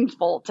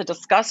shameful to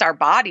discuss our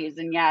bodies.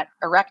 And yet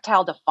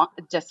erectile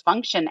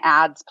dysfunction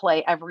ads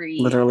play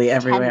literally 10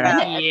 everywhere.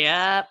 minutes.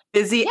 Yep.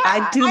 Busy. Yeah,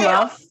 I do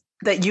love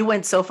that you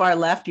went so far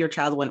left, your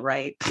child went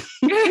right.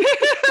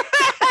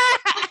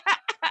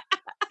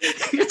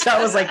 Your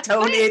child was like,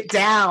 tone it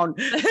down.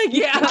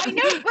 Yeah. I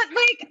know,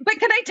 but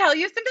can I tell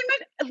you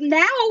something?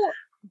 Now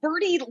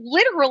Birdie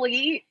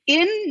literally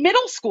in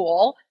middle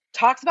school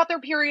talks about their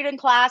period in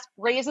class,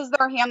 raises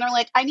their hand. They're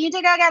like, I need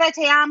to go get a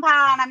tampon.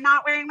 I'm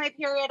not wearing my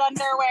period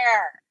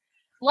underwear.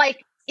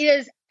 Like,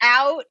 is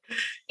out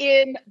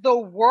in the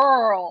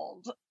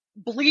world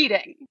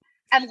bleeding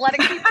and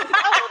letting people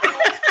know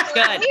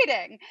they're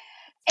bleeding.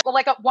 Well,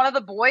 like one of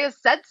the boys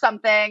said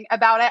something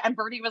about it, and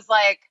Birdie was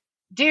like,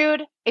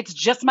 dude, it's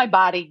just my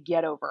body.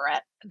 Get over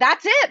it.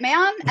 That's it,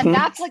 man. And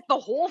that's like the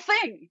whole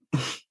thing.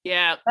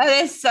 Yeah.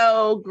 That is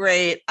so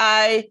great.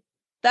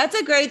 That's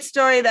a great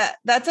story.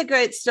 That's a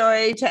great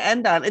story to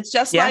end on. It's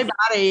just my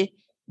body.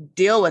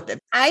 Deal with it.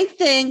 I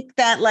think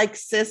that like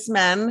cis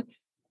men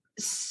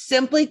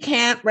simply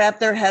can't wrap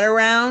their head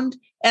around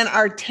and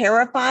are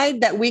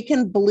terrified that we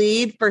can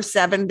bleed for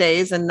 7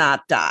 days and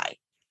not die.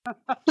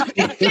 I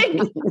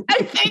think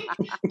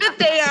that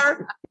they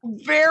are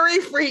very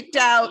freaked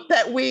out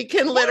that we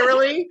can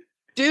literally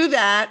do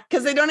that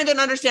because they don't even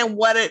understand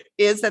what it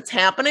is that's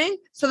happening.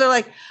 So they're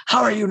like,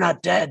 how are you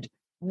not dead?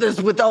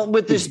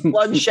 With this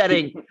blood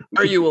shedding,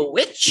 are you a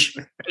witch?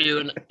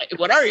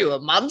 What are you, a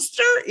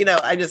monster?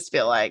 I just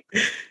feel like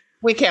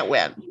we can't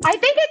win. I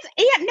think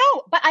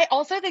but I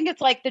also think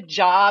it's like the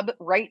job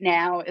right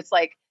now. It's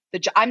like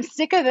I'm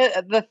sick of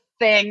the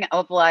thing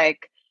of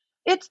like,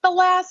 it's the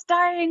last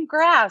dying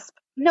grasp.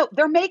 No,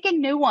 they're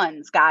making new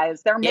ones,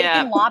 guys. They're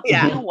making lots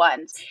of new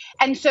ones.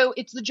 And so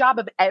it's the job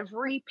of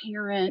every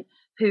parent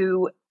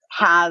who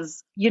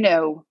has,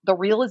 the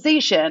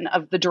realization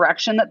of the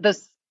direction that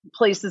this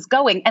place is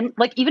going. And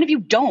like, even if you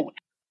don't,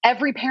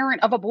 every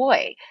parent of a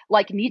boy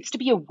like needs to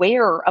be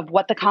aware of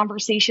what the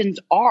conversations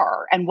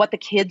are and what the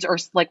kids are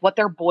like, what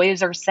their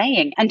boys are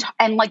saying.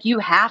 And like, you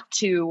have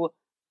to,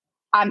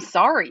 I'm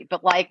sorry,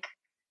 but like,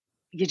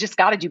 you just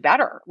got to do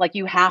better. Like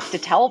you have to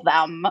tell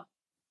them,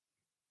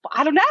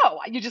 I don't know.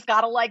 You just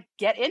got to like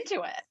get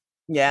into it.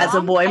 Yeah. As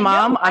a boy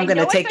mom, I'm going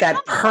to take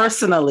that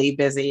personally,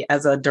 Busy,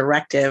 as a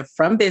directive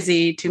from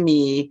Busy to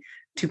me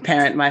to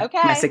parent my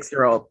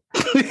 6-year-old.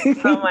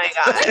 Oh my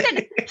God.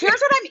 Listen,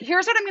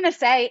 here's what I'm going to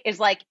say is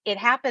like, it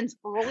happens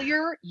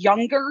earlier,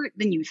 younger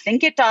than you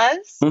think it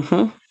does.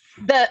 Mm-hmm.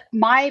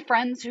 My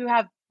friends who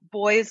have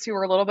boys who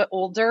are a little bit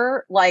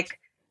older, like,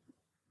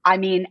 I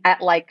mean,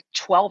 at like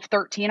 12,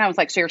 13, I was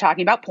like, so you're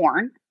talking about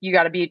porn.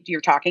 You're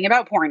talking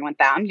about porn with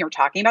them. You're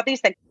talking about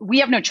these things. We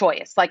have no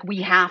choice. Like,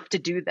 we have to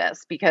do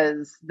this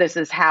because this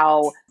is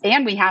how,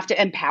 and we have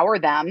to empower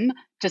them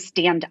to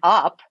stand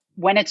up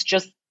when it's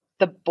just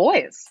the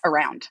boys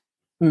around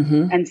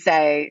and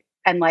say,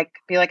 and like,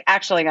 be like,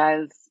 actually,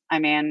 guys, I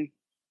mean,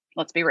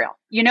 let's be real.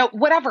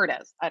 Whatever it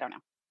is. I don't know.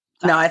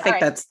 No, I think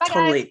that's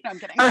totally. No, I'm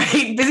kidding. All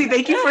right, Busy,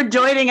 thank you for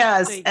joining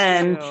us.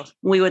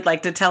 We would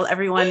like to tell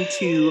everyone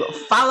to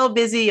follow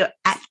Busy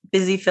at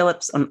Busy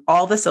Phillips on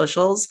all the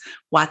socials.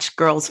 Watch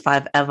Girls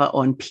 5 Eva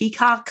on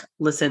Peacock.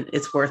 Listen,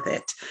 it's worth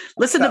it.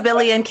 Listen to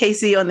Billy and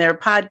Casey on their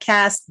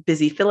podcast.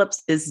 Busy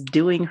Phillips is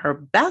doing her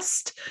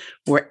best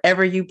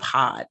wherever you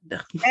pod.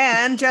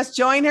 And just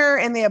join her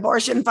in the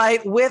abortion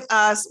fight with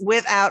us,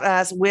 without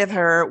us, with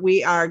her.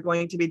 We are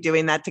going to be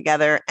doing that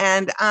together.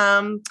 And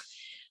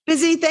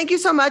Busy, thank you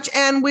so much.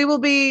 And we will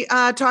be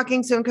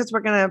talking soon because we're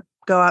going to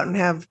go out and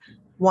have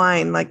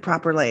wine like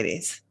proper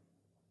ladies.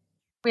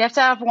 We have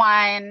to have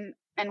wine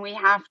and we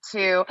have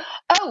to.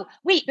 Oh,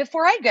 wait,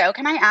 before I go,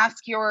 can I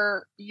ask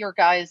your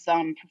guys'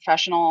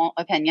 professional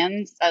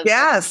opinions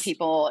as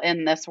people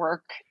in this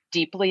work,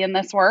 deeply in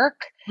this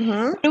work?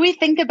 Mm-hmm. What do we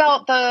think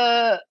about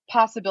the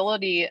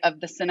possibility of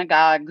the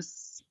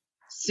synagogues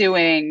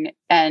suing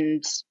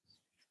and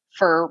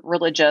for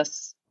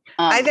religious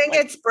I think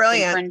it's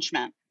brilliant.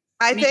 Infringement?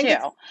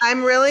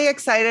 I'm really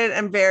excited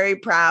and very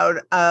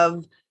proud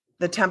of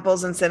the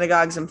temples and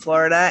synagogues in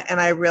Florida.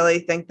 And I really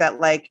think that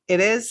like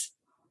it is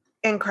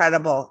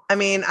incredible. I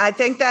mean, I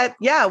think that,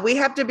 we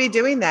have to be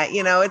doing that.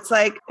 It's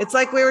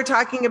like we were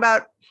talking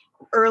about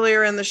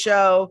earlier in the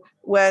show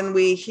when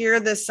we hear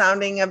the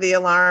sounding of the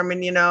alarm.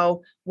 And,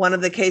 one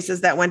of the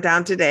cases that went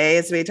down today,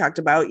 as we talked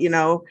about,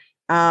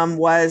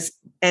 was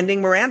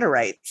ending Miranda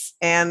rights.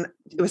 And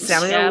it was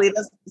Samuel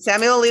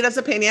Alito's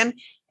opinion.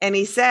 And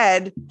he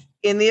said,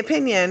 in the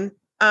opinion,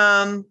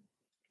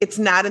 it's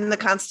not in the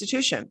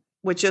Constitution,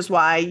 which is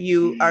why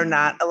you are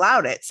not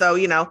allowed it. So,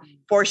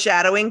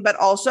 foreshadowing, but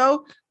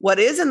also what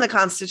is in the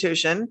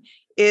Constitution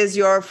is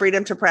your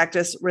freedom to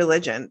practice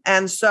religion.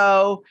 And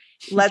so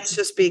let's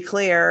just be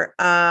clear.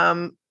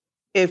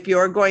 If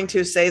you're going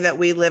to say that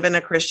we live in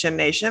a Christian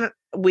nation,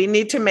 we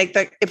need to make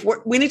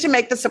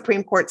the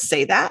Supreme Court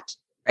say that,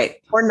 right,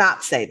 or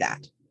not say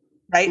that,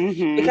 right?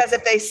 Mm-hmm. Because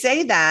if they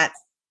say that,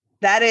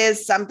 that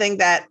is something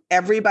that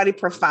everybody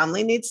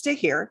profoundly needs to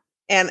hear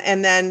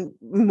and then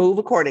move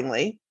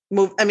accordingly.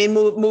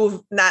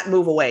 not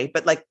move away,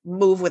 but like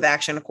move with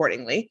action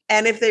accordingly.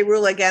 And if they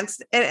rule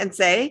against it and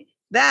say,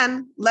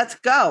 then let's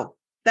go.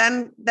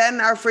 Then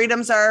our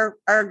freedoms are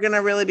going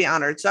to really be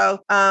honored. So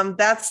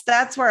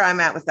that's where I'm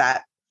at with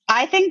that.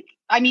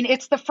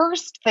 It's the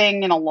first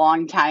thing in a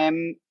long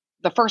time,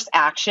 the first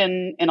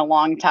action in a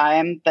long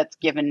time that's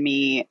given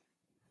me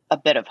a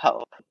bit of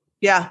hope.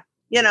 Yeah.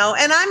 And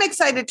I'm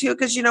excited too,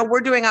 because,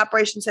 we're doing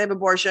Operation Save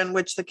Abortion,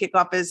 which the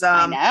kickoff is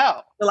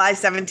July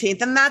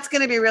 17th. And that's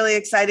going to be really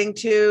exciting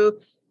too.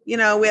 We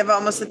have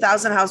almost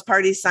 1,000 house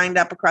parties signed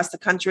up across the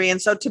country.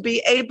 And so to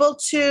be able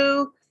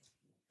to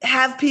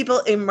have people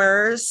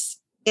immerse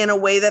in a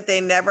way that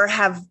they never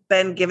have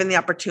been given the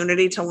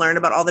opportunity to learn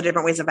about all the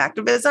different ways of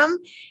activism,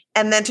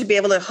 and then to be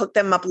able to hook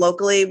them up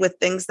locally with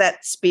things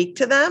that speak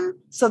to them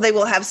so they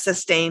will have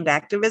sustained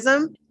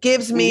activism,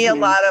 gives me a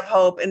lot of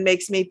hope and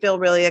makes me feel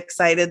really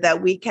excited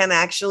that we can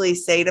actually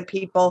say to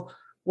people,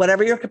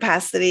 whatever your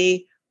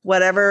capacity,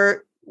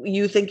 whatever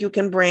you think you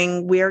can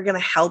bring, we are going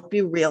to help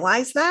you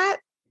realize that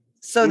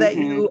so that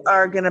you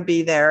are going to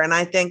be there. And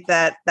I think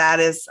that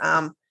is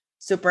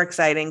super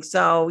exciting.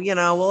 So,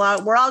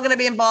 we're all going to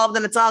be involved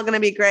and it's all going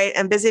to be great.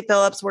 And Busy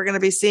Phillips, we're going to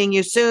be seeing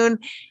you soon.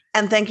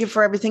 And thank you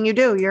for everything you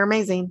do. You're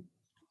amazing.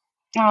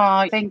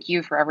 Oh, thank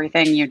you for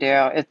everything you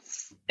do.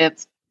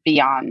 It's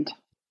beyond.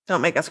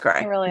 Don't make us cry.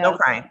 It really no is.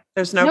 crying.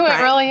 There's no crying.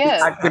 It really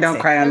is. We don't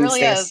cry on it these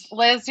really days. is.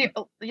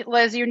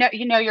 Liz, you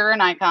know you're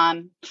an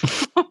icon.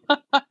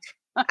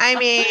 I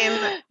mean,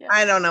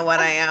 I don't know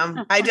what I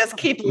am. I just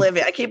keep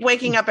living. I keep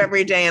waking up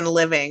every day and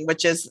living,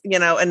 which is,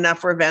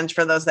 enough revenge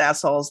for those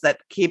assholes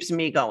that keeps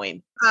me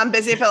going.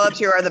 Busy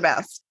Phillips, you are the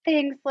best.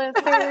 Thanks, Liz.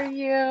 So are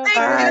you.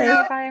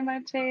 Bye. Bye,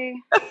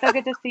 Mochi. So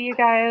good to see you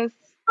guys.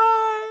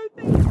 Bye.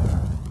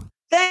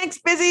 Thanks,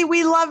 Busy.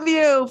 We love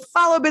you.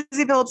 Follow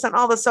Busy Phillips on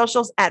all the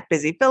socials at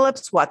Busy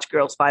Phillips. Watch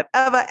Girls 5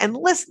 Eva and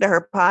listen to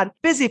her pod.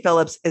 Busy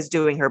Phillips is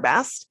doing her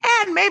best.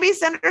 And maybe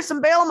send her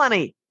some bail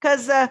money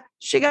because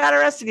she got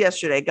arrested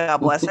yesterday. God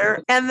bless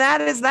her. And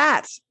that is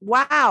that.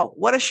 Wow.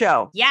 What a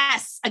show.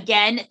 Yes.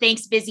 Again,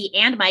 thanks, Busy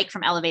and Mike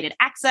from Elevated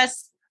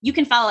Access. You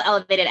can follow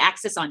Elevated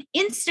Access on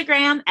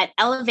Instagram at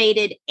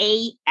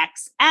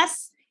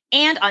ElevatedAXS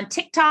and on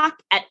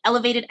TikTok at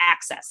Elevated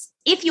Access.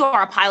 If you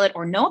are a pilot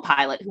or know a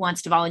pilot who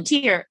wants to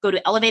volunteer, go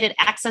to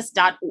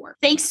elevatedaccess.org.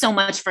 Thanks so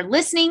much for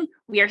listening.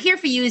 We are here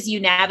for you as you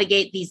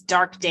navigate these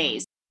dark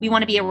days. We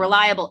want to be a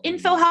reliable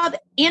info hub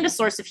and a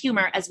source of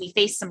humor as we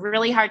face some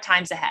really hard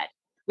times ahead.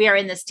 We are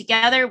in this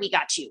together. We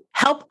got you.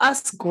 Help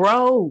us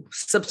grow.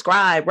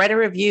 Subscribe, write a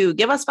review,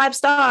 give us 5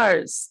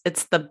 stars.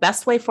 It's the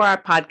best way for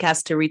our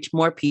podcast to reach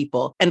more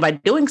people. And by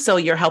doing so,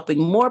 you're helping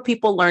more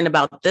people learn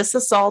about this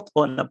assault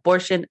on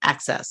abortion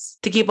access.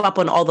 To keep up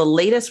on all the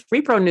latest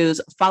repro news,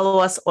 follow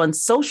us on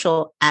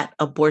social at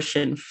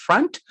Abortion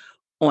Front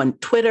on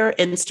Twitter,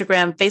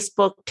 Instagram,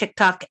 Facebook,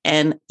 TikTok,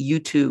 and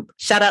YouTube.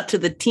 Shout out to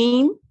the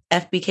team.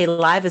 FBK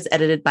Live is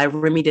edited by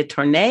Remy de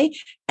Tournay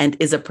and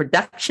is a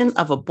production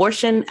of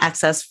Abortion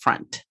Access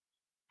Front.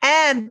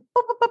 And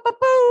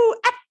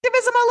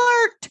activism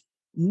alert!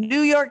 New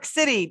York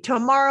City,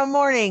 tomorrow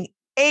morning,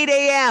 8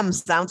 a.m.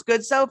 Sounds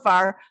good so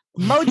far.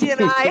 Moji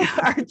and I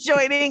are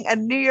joining a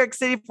New York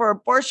City for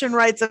abortion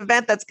rights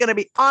event that's going to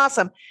be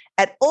awesome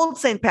at Old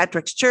St.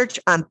 Patrick's Church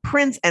on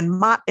Prince and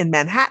Mott in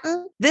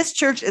Manhattan. This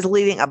church is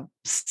leading a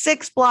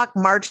 6-block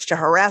march to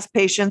harass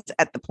patients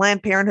at the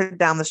Planned Parenthood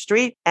down the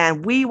street.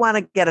 And we want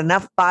to get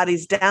enough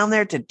bodies down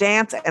there to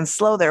dance and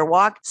slow their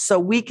walk so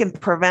we can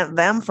prevent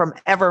them from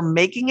ever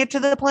making it to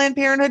the Planned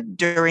Parenthood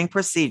during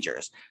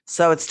procedures.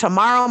 So it's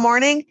tomorrow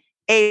morning,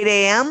 8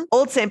 a.m.,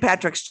 Old St.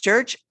 Patrick's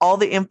Church. All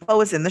the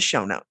info is in the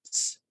show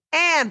notes.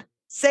 And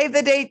save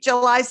the date,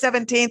 July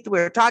 17th.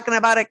 We're talking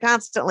about it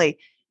constantly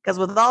because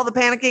with all the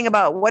panicking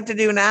about what to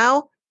do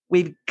now,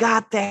 we've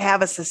got to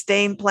have a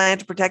sustained plan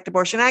to protect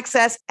abortion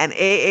access. And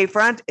AA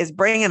Front is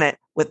bringing it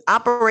with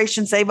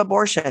Operation Save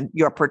Abortion,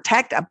 your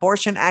Protect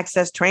Abortion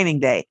Access Training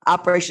Day.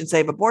 Operation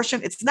Save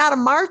Abortion. It's not a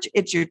march.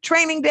 It's your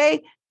training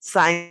day.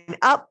 Sign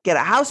up, get a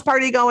house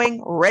party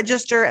going,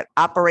 register at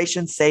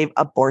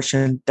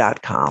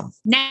operationsaveabortion.com.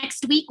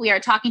 Next week, we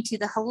are talking to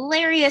the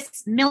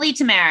hilarious Millie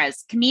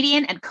Tamaras,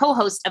 comedian and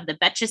co-host of the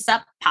Betches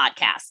Up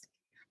podcast.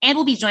 And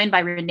we'll be joined by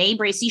Renee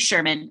Bracy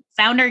Sherman,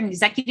 founder and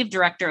executive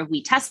director of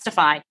We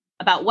Testify,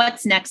 about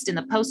what's next in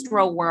the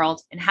post-Roe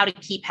world and how to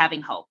keep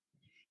having hope.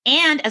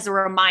 And as a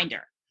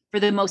reminder,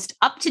 for the most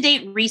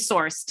up-to-date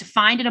resource to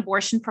find an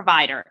abortion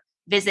provider,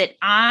 visit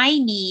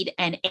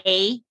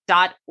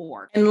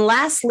ineedana.org. And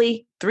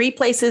lastly, 3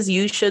 places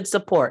you should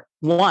support.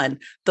 1,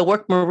 the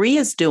work Marie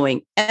is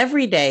doing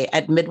every day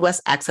at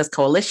Midwest Access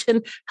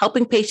Coalition,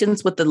 helping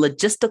patients with the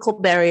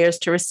logistical barriers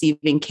to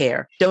receiving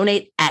care.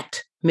 Donate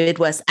at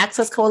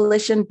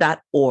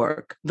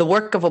MidwestAccessCoalition.org. The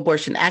work of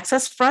Abortion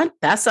Access Front,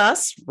 that's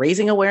us,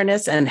 raising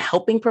awareness and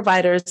helping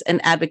providers and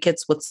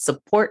advocates with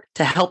support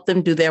to help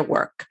them do their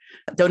work.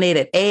 Donate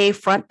at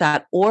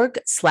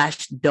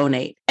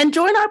aafront.org/donate. And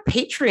join our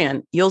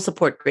Patreon. You'll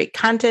support great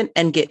content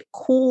and get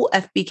cool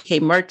FBK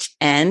merch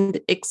and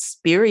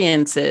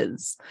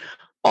experiences.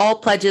 All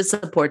pledges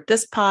support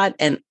this pod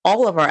and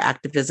all of our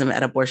activism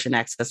at Abortion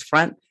Access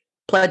Front.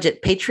 Pledge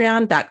at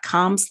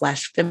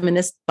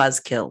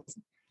patreon.com/feministbuzzkills.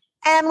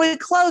 And we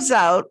close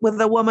out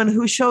with a woman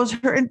who shows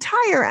her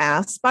entire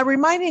ass by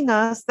reminding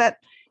us that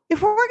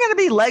if we're going to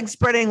be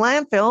leg-spreading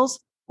landfills,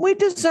 we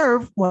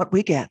deserve what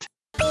we get.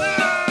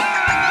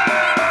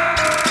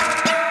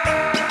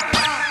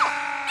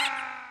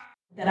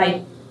 That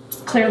I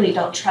clearly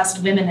don't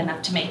trust women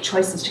enough to make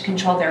choices to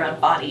control their own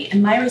body.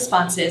 And my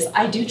response is,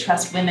 I do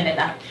trust women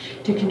enough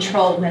to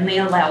control when they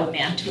allow a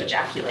man to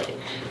ejaculate.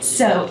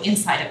 So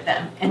inside of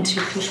them, and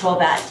to control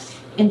that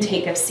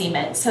intake of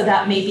semen. So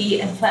that may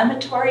be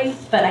inflammatory,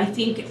 but I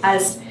think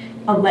as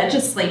a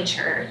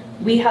legislature,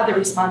 we have the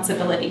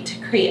responsibility to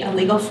create a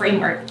legal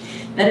framework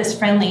that is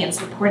friendly in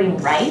supporting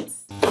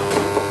rights.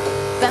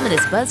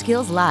 Feminist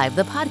Buzzkills Live,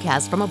 the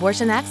podcast from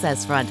Abortion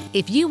Access Front.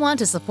 If you want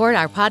to support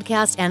our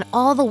podcast and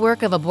all the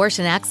work of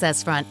Abortion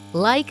Access Front,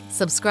 like,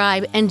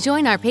 subscribe, and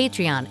join our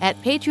Patreon at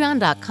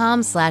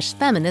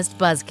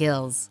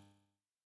patreon.com/feministbuzzkills.